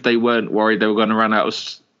wonder if they weren't worried they were going to run out of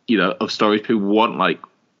stories people want. Like,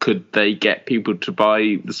 could they get people to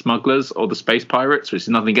buy The Smugglers or The Space Pirates, which is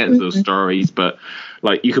nothing against those stories, but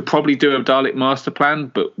like you could probably do a Dalek master plan,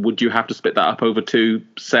 but would you have to split that up over 2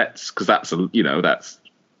 sets? Because that's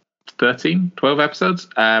 13, 12 episodes.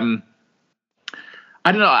 I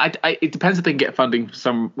don't know. It depends if they can get funding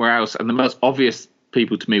somewhere else. And the most obvious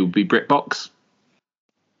people to me would be BritBox.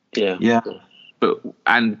 Yeah.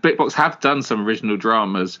 And BritBox have done some original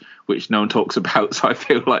dramas which no one talks about, so I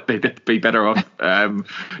feel like they'd be better off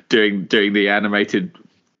doing the animated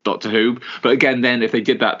Doctor Who. But again, then if they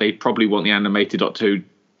did that, they'd probably want the animated Doctor Who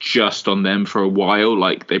just on them for a while.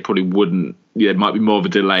 Like they probably wouldn't. There might be more of a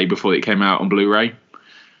delay before it came out on Blu-ray.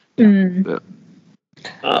 But,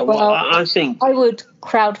 I think I would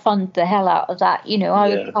crowdfund the hell out of that.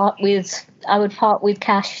 I would part with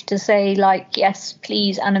cash to say, like, yes,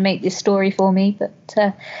 please animate this story for me. But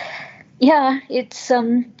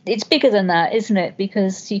it's bigger than that, isn't it?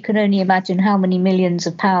 Because you can only imagine how many millions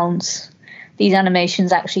of pounds these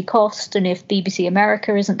animations actually cost, and if BBC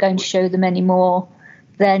America isn't going to show them anymore,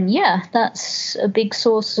 then that's a big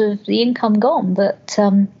source of the income gone. But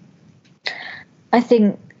I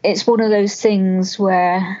think it's one of those things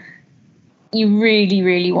where you really,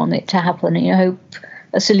 really want it to happen, and you hope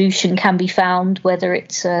a solution can be found, whether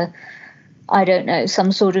it's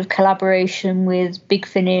some sort of collaboration with Big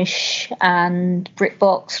Finish and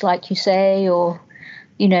BritBox, like you say, or,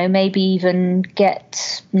 maybe even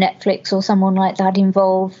get Netflix or someone like that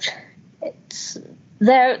involved.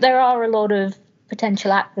 There are a lot of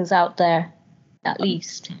potential actors out there, at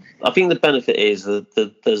least. I think the benefit is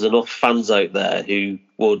that there's enough fans out there who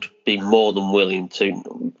would be more than willing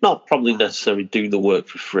to not probably necessarily do the work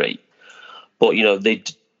for free, but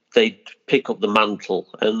they'd pick up the mantle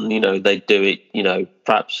and they'd do it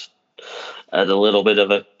perhaps at a little bit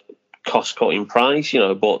of a cost-cutting price,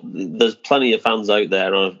 but there's plenty of fans out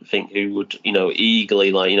there, I think, who would eagerly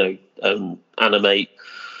animate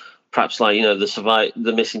perhaps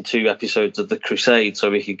the missing 2 episodes of The Crusade, so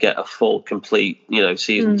we could get a full, complete,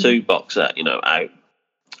 season 2 box set, out.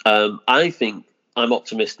 I think I'm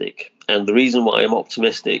optimistic, and the reason why I'm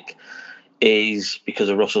optimistic is because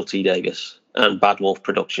of Russell T Davies and Bad Wolf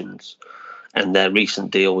Productions and their recent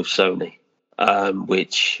deal with Sony,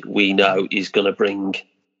 which we know is going to bring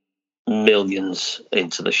millions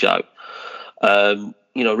into the show.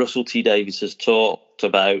 Russell T Davies has talked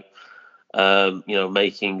about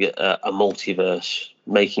making a multiverse,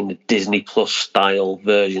 making a Disney Plus style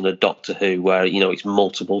version of Doctor Who, where it's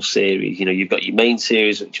multiple series. You've got your main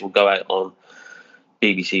series, which will go out on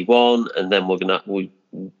BBC One, and then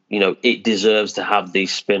it deserves to have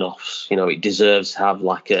these spin-offs. It deserves to have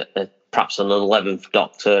like a perhaps an 11th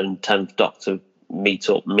Doctor and 10th Doctor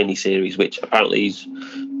meet-up miniseries, which apparently is,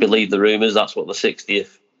 believe the rumours, that's what the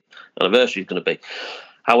 60th anniversary is going to be.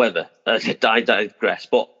 However, I digress.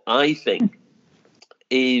 But I think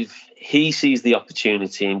if he sees the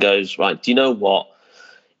opportunity and goes, right, do you know what?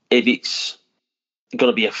 If it's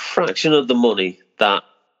going to be a fraction of the money that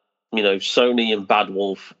Sony and Bad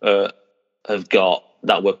Wolf have got,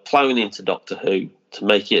 that we're ploughing into Doctor Who to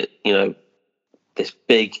make it this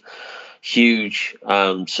big, huge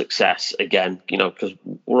success again, because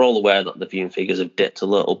we're all aware that the viewing figures have dipped a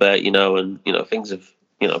little bit, and things have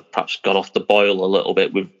perhaps gone off the boil a little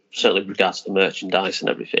bit with certainly regards to merchandise and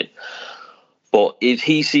everything. But if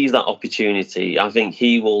he sees that opportunity, I think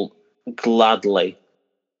he will gladly,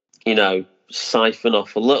 siphon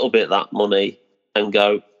off a little bit of that money and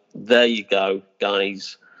go, there you go,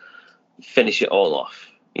 guys, finish it all off,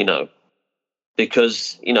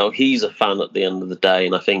 because, he's a fan at the end of the day.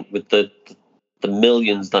 And I think with the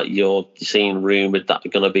millions that you're seeing rumoured that are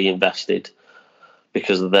going to be invested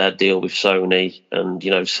because of their deal with Sony and,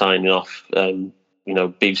 signing off,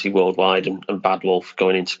 BBC Worldwide and Bad Wolf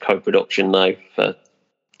going into co-production now for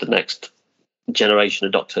the next generation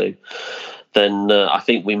of Doctor Who, then I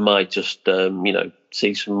think we might just,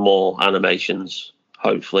 see some more animations,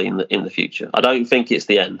 hopefully, in the future. I don't think it's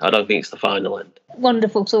the end. I don't think it's the final end.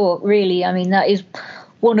 Wonderful thought, really. I mean, that is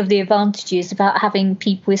one of the advantages about having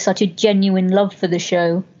people with such a genuine love for the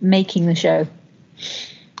show making the show.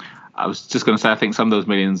 I was just going to say, I think some of those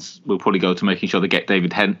millions will probably go to making sure they get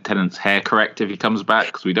David Tennant's hair correct if he comes back,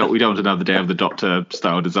 because we don't want another Day of the Doctor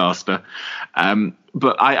style disaster.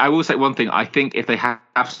 But I will say one thing. I think if they have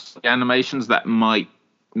animations, that might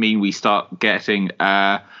mean we start getting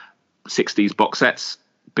 60s box sets,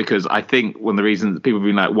 because I think one of the reasons people have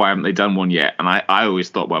been like, why haven't they done one yet? And I always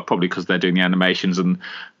thought, well, probably because they're doing the animations, and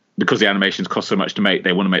because the animations cost so much to make,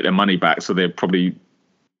 they want to make their money back. So they're probably,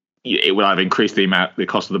 it will either increase the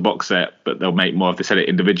cost of the box set, but they'll make more if they sell it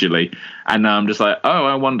individually. And now I'm just like, oh,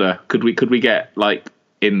 I wonder, could we get, like,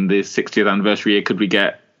 in the 60th anniversary year, could we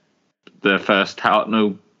get the first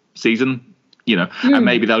Hartnell season? And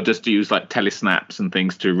maybe they'll just use like telesnaps and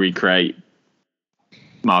things to recreate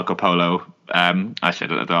Marco Polo. Actually, I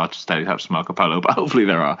don't know if there are just telesnaps for Marco Polo, but hopefully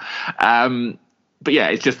there are. But yeah,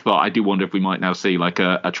 it's just thought, I do wonder if we might now see like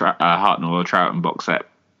a Hartnell or a Troughton box set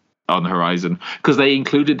on the horizon, because they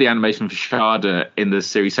included the animation for Shada in the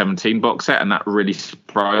Series 17 box set, and that really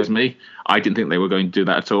surprised me. I didn't think they were going to do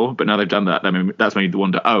that at all, but now they've done that, I mean, that's made me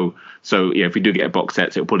wonder, so yeah, if we do get a box set,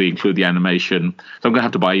 it'll probably include the animation. So I'm going to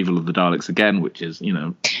have to buy Evil of the Daleks again, which is,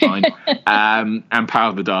 fine. And Power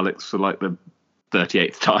of the Daleks for like the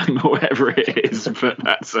 38th time or whatever it is, but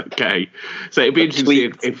that's okay. So it'd be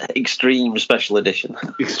interesting if extreme special edition,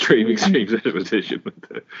 extreme special edition with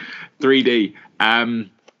the 3D.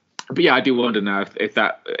 But yeah, I do wonder now if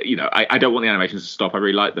that, I don't want the animations to stop. I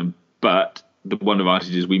really like them, but the one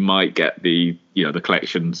advantage is we might get the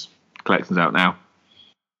collections out now.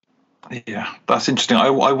 Yeah, that's interesting. I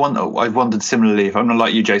wondered similarly, if I'm not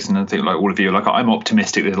like you, Jason, and I think like all of you, like I'm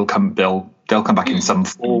optimistic that they'll come back in some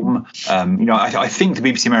form. I think the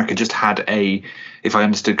BBC America just had if I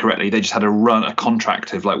understood correctly, they just had a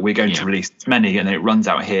contract of like, we're going to release many, and then it runs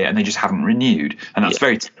out here, and they just haven't renewed, and that's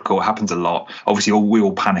very typical. It happens a lot. Obviously, we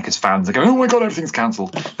all panic as fans and go, oh my god, everything's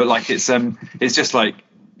cancelled. But like it's just like,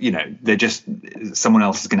 they're just, someone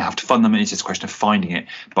else is going to have to fund them, and it's just a question of finding it.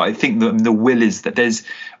 But I think the will is that there's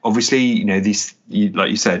obviously, these, like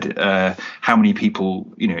you said, how many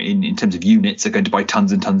people, in terms of units, are going to buy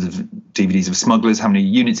tons and tons of DVDs of Smugglers? How many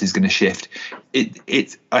units is going to shift?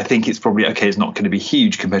 I think it's probably okay. It's not going to be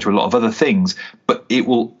huge compared to a lot of other things, but it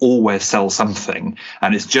will always sell something,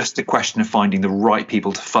 and it's just a question of finding the right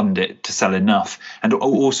people to fund it to sell enough. And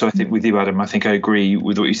also, I think with you, Adam, I think I agree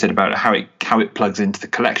with what you said about how it plugs into the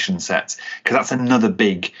collection sets, because that's another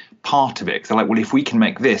big part of it. Because they're like, well, if we can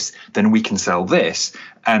make this, then we can sell this.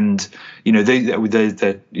 And we're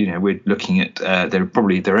looking at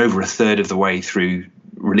they're over a third of the way through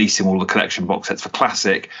releasing all the collection box sets for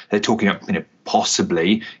Classic. They're talking up,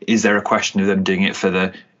 possibly, is there a question of them doing it for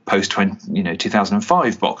the post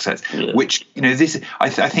 2005 box sets? Which this I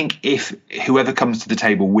think if whoever comes to the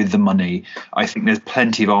table with the money, I think there's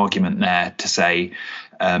plenty of argument there to say,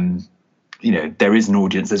 there is an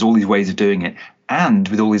audience. There's all these ways of doing it. And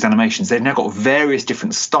with all these animations, they've now got various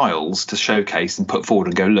different styles to showcase and put forward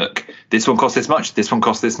and go, look, this one costs this much, this one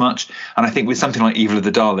costs this much. And I think with something like Evil of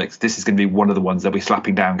the Daleks, this is going to be one of the ones they'll be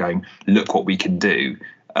slapping down going, look what we can do.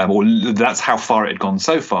 Or that's how far it had gone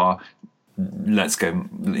so far. Let's go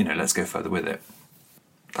further with it.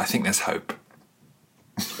 I think there's hope.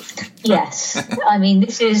 Yes. I mean,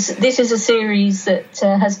 this is a series that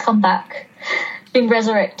has come back, been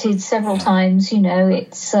resurrected several times.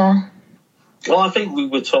 It's... Well, I think we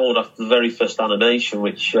were told after the very first animation,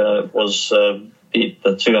 which was the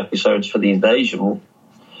 2 episodes for the invasion,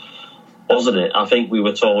 wasn't it? I think we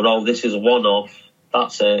were told, oh, this is a one-off,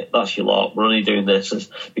 that's it, that's your lot, we're only doing this.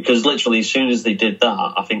 Because literally as soon as they did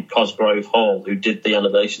that, I think Cosgrove Hall, who did the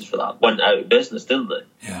animations for that, went out of business, didn't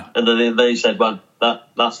they? Yeah. And then they said, well,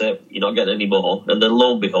 that's it, you're not getting any more. And then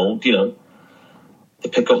lo and behold, they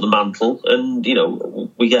pick up the mantle, and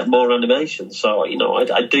we get more animation. So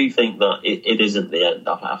I do think that it isn't the end.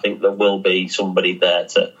 I think there will be somebody there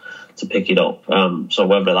to pick it up. So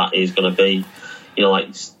whether that is going to be,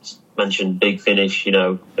 like mentioned, Big Finish,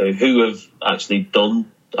 who have actually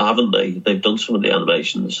done, haven't they? They've done some of the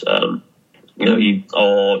animations.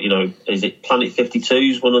 Is it Planet 52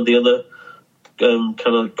 is one of the other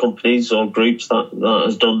kind of companies or groups that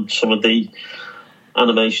has done some of the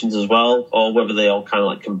animations as well, or whether they all kind of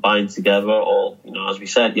like combine together, or as we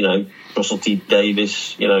said, Russell T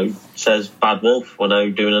Davies says Bad Wolf, we're now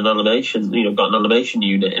doing an animation, got an animation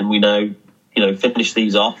unit, and we now finish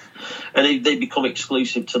these off, and if they become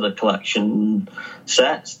exclusive to the collection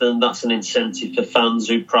sets, then that's an incentive for fans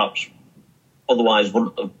who perhaps otherwise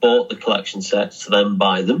wouldn't have bought the collection sets to then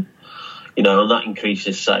buy them, and that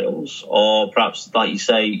increases sales. Or perhaps, like you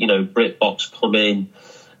say, BritBox come in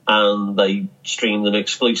and they stream them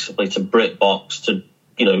exclusively to BritBox to,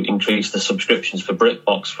 increase the subscriptions for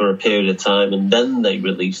BritBox for a period of time, and then they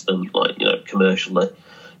release them commercially.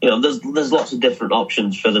 There's lots of different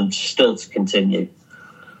options for them still to continue.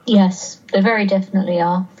 Yes, there very definitely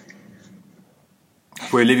are.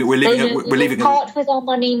 We're leaving. Part with our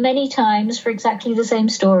money many times for exactly the same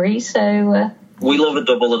story. So we love a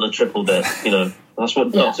double and a triple dip. That's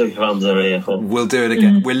what Doctor Who fans are here for. We'll do it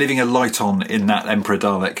again. We're leaving a light on in that Emperor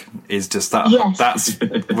Dalek. Is just that. Yes. That's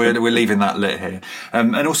we're leaving that lit here.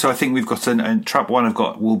 And also, I think we've got Trap One.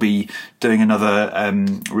 We'll be doing another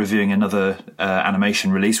reviewing another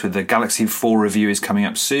animation release with the Galaxy 4 review is coming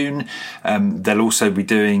up soon. They'll also be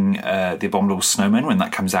doing the Abominable Snowman when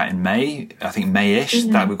that comes out in May. I think May-ish.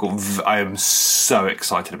 That we've got. I am so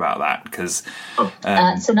excited about that because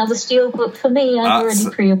that's another steelbook for me. I've already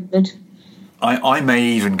pre-ordered. I may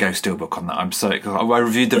even go steelbook on that. I'm so excited. I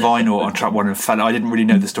reviewed the vinyl on Trap One and I didn't really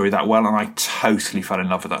know the story that well, and I totally fell in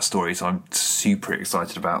love with that story. So I'm super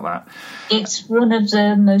excited about that. It's one of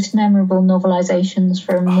the most memorable novelizations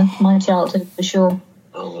from my childhood, for sure.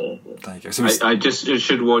 There you go. So I just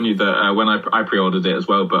should warn you that when I pre-ordered it as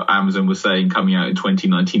well, but Amazon was saying coming out in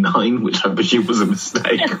 2099, which I presume was a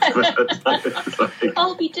mistake.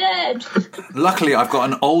 I'll be dead. Luckily, I've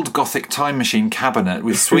got an old Gothic time machine cabinet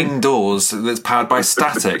with swing doors that's powered by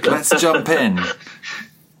static. Let's jump in.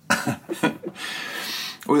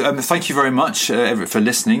 Well, thank you very much, Everett, for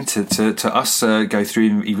listening to us go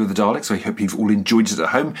through Evil of the Daleks. I hope you've all enjoyed it at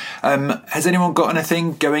home. Has anyone got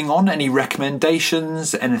anything going on? Any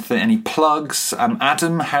recommendations? Anything? Any plugs?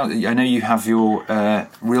 Adam, I know you have your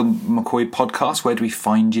Real McCoy podcast. Where do we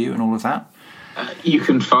find you and all of that? You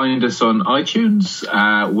can find us on iTunes.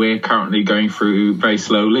 We're currently going through very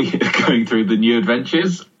slowly, going through the new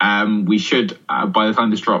adventures. We should, by the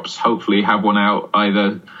time this drops, hopefully have one out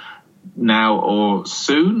either now or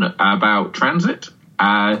soon about Transit.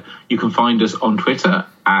 You can find us on Twitter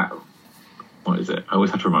at, what is it? I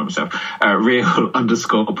always have to remind myself,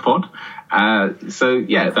 real_pod. So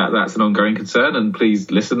yeah, that's an ongoing concern, and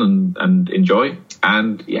please listen and enjoy.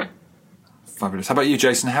 And yeah. Fabulous. How about you,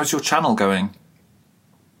 Jason? How's your channel going?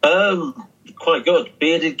 Quite good.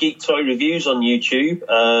 Bearded Geek Toy Reviews on YouTube.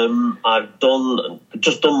 I've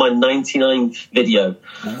just done my 99th video.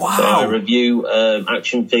 Wow. So I review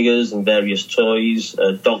action figures and various toys,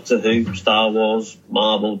 Doctor Who, Star Wars,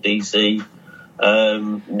 Marvel, DC,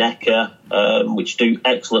 NECA, which do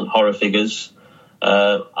excellent horror figures.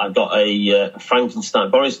 I've got a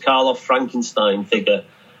Frankenstein, Boris Karloff Frankenstein figure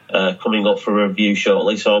coming up for a review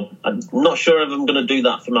shortly. So I'm not sure if I'm going to do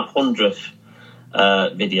that for my 100th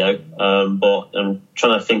video, but I'm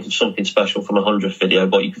trying to think of something special for my 100th video.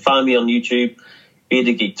 But you can find me on YouTube,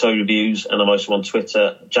 Bearded Geek Toy Reviews, and I'm also on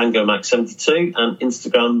Twitter, DjangoMax72, and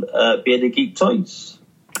Instagram, Bearded Geek Toys.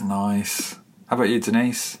 Nice. How about you,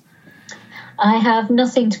 Denise? I have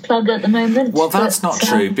nothing to plug at the moment. Well, that's not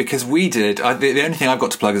true, because we did. The only thing I've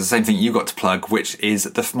got to plug is the same thing you got to plug, which is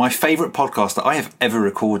my favourite podcast that I have ever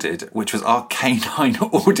recorded, which was our Canine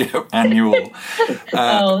Audio Annual.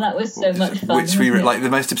 That was so much fun. Which like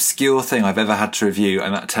the most obscure thing I've ever had to review,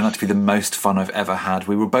 and that turned out to be the most fun I've ever had.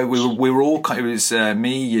 We were all. It was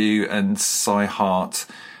me, you, and Cy Hart.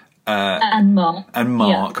 And Mark,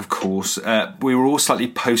 yeah. Of course. We were all slightly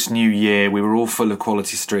post-New Year. We were all full of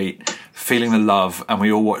Quality Street, feeling the love, and we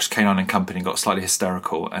all watched Canine and Company and got slightly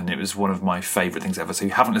hysterical, and it was one of my favourite things ever. So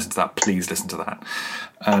if you haven't listened to that, please listen to that.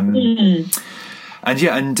 And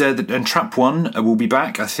Trap One will be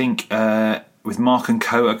back, I think, with Mark and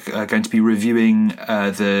Co. are going to be reviewing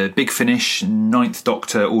the Big Finish 9th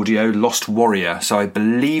Doctor audio Lost Warrior. So I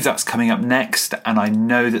believe that's coming up next, and I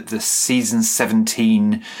know that the season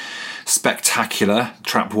 17 spectacular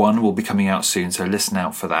Trap 1 will be coming out soon, so listen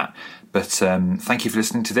out for that. But thank you for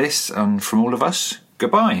listening to this, and from all of us,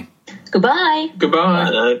 goodbye. Goodbye.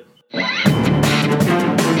 Goodbye. Bye.